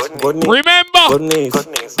knees, good knees. Remember, good knees.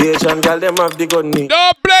 The Asian girl, them have the good knees.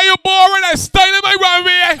 Don't play you boring and style in my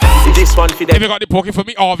runway. This one for them. If you got the poking for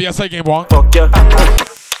me, obvious I game one. Fuck you.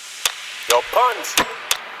 Your pants.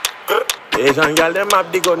 The Asian girl, them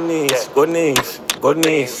have the good knees, good knees, good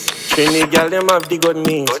knees. Trini girl, them have the good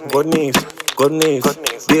knees, good knees, good knees.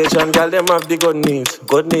 The Asian girl, them have the good knees,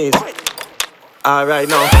 good knees. Alright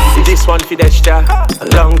now, this one for the extra. A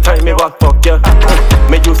long time me walk fuck you.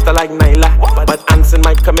 Me used to like Nyla, but Anson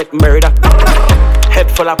might commit murder. Head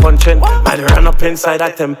full of punching, might run up inside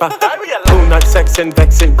that temper. Do not sexing,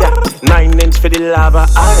 vexing, yeah. 9 inch for the lava.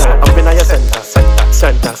 Alright, up in your center,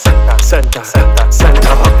 center, center, center, center.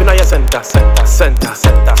 Up in your center, center, center,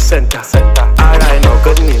 center. Alright now,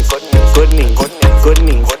 good knees, good knees, good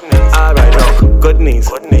knees. Alright now, good knees,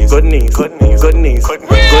 good knees, good knees, good knees, good knees.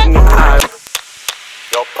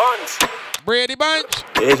 Your punch. Brady Bunch.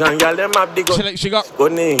 Asian girl, them have the good. She got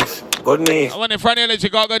good knees, good knees. I want in front of you, she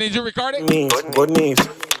got good knees. You record it? Knees, good knees,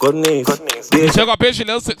 good knees. She got paid, she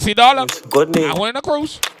little $60. Good knees. I went on a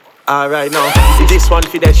cruise. Alright now, this one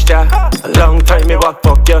for the extra. A long time me walk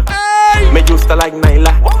fuck you. Me used to like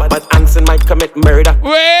Nyla, but Anson might commit murder.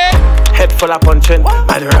 Head full of punching,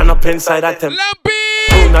 might run up inside that temple.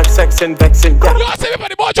 Do not sexing, vexing, yeah. You see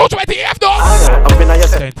everybody more June 28th though. Up in your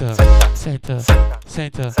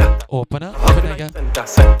center, open up, open again. I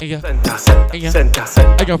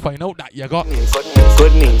can find out that you got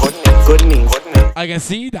good knees, good knees. I can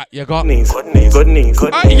see that you got knees, good knees.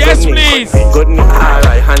 Yes, please. Good knees.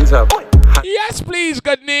 Alright, hands up. Yes, please,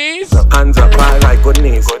 good knees. Hands up, alright, good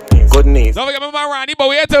knees, good knees. Don't forget my Randy, but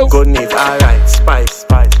we're too. Good knees, alright, spice,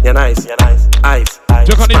 you're nice, ice.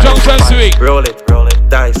 Jukk On De Junction sweet. Roll it,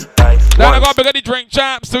 dice. Then I got bigger the drink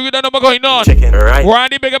champs, so you don't know what's going on. Chicken, right.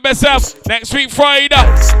 Randy, bigger best self. Next week,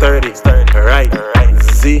 Friday. Sturdy, right.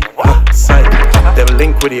 Z, side. Them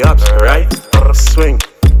link with the ups, right. Swing,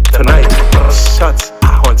 tonight. Shots,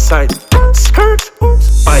 on side. Skirt,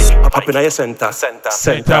 bite. Up in your center.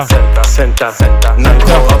 Now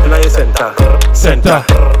go up in your center.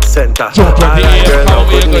 Alright, girl,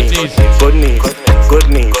 good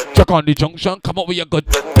knees. Jukk On De Junction, come up with your good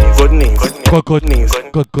knees. Good knees.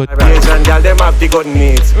 Asian girl, them have the good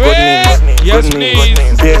knees. Yes, please.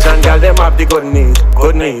 Asian girl, them have the good knees.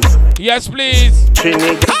 Good knees. Yes, please.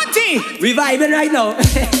 Auntie, reviving right now.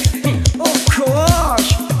 Oh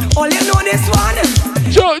gosh, all you know this one.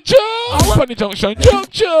 Jukk On De Junction,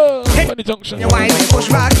 Jukk On De Junction. You whine, push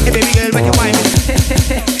back, hey baby girl, when you whine.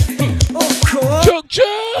 Oh gosh.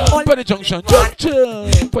 Jukk On De Junction,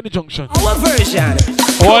 Jukk On De Junction. Our version.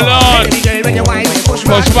 Hold on. Baby girl, when you whine, push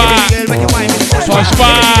back. Push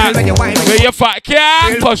back. Where you fat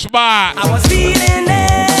cat? Push back. I was feeling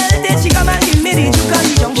it, then she come and give me the Jukk On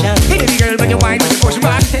De Junction. Hey baby girl, when you whine, push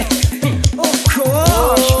back. Oh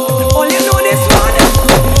gosh, all you know this one.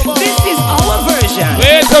 This is our version.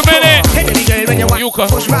 Wait a minute. Hey baby girl, when you whine, you can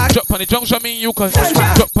Jukk On De Junction mean you can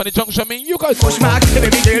Jukk On De Junction mean you can push back. Hey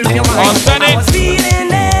baby girl, when you whine, I was feeling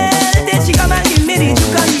it, then she come and give me the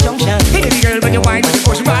Jukk On De Junction. Hey baby girl, when you whine,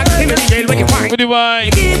 push back. Hey baby girl, when you whine, with the wine.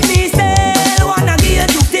 Give me still, wanna give you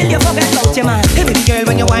juke till you forget about your man. Hey baby girl,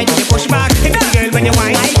 when you whine, you push back. Hey baby girl, when you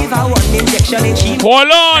whine, I give her 1 injection and she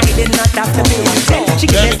hold on. I did not have to pay. She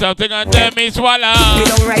give me something and tell me swallow. Me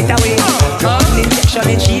down right away. 1 injection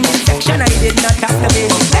and she section I did not have to pay.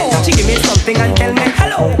 She give me something and tell me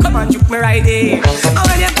hello, come on, juke me right there. And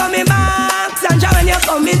when you coming back, Sandra, when you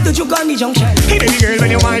coming to Jukk On De Junction. Hey baby girl,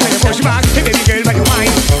 when you whine, when you push back. Hey baby girl, when you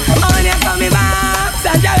whine. And when you coming back,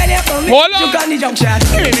 Sandra. Hold on. Jukk On De Junction.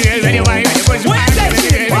 When you wine, when you push back, when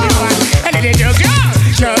you wine, and then you jug,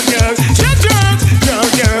 jug, jug, jug, jug,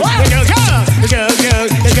 jug, jug, jug,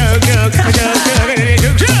 jug, jug, jug,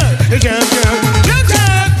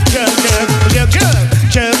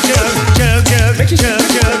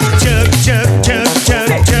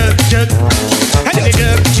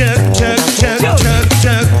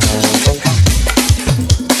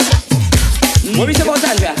 what we say about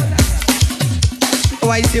Sandra?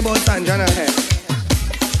 What you say about Sandra now?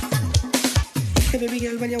 Hey baby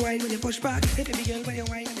girl, when you whine, when you push back. Hey baby girl, when you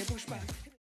whine.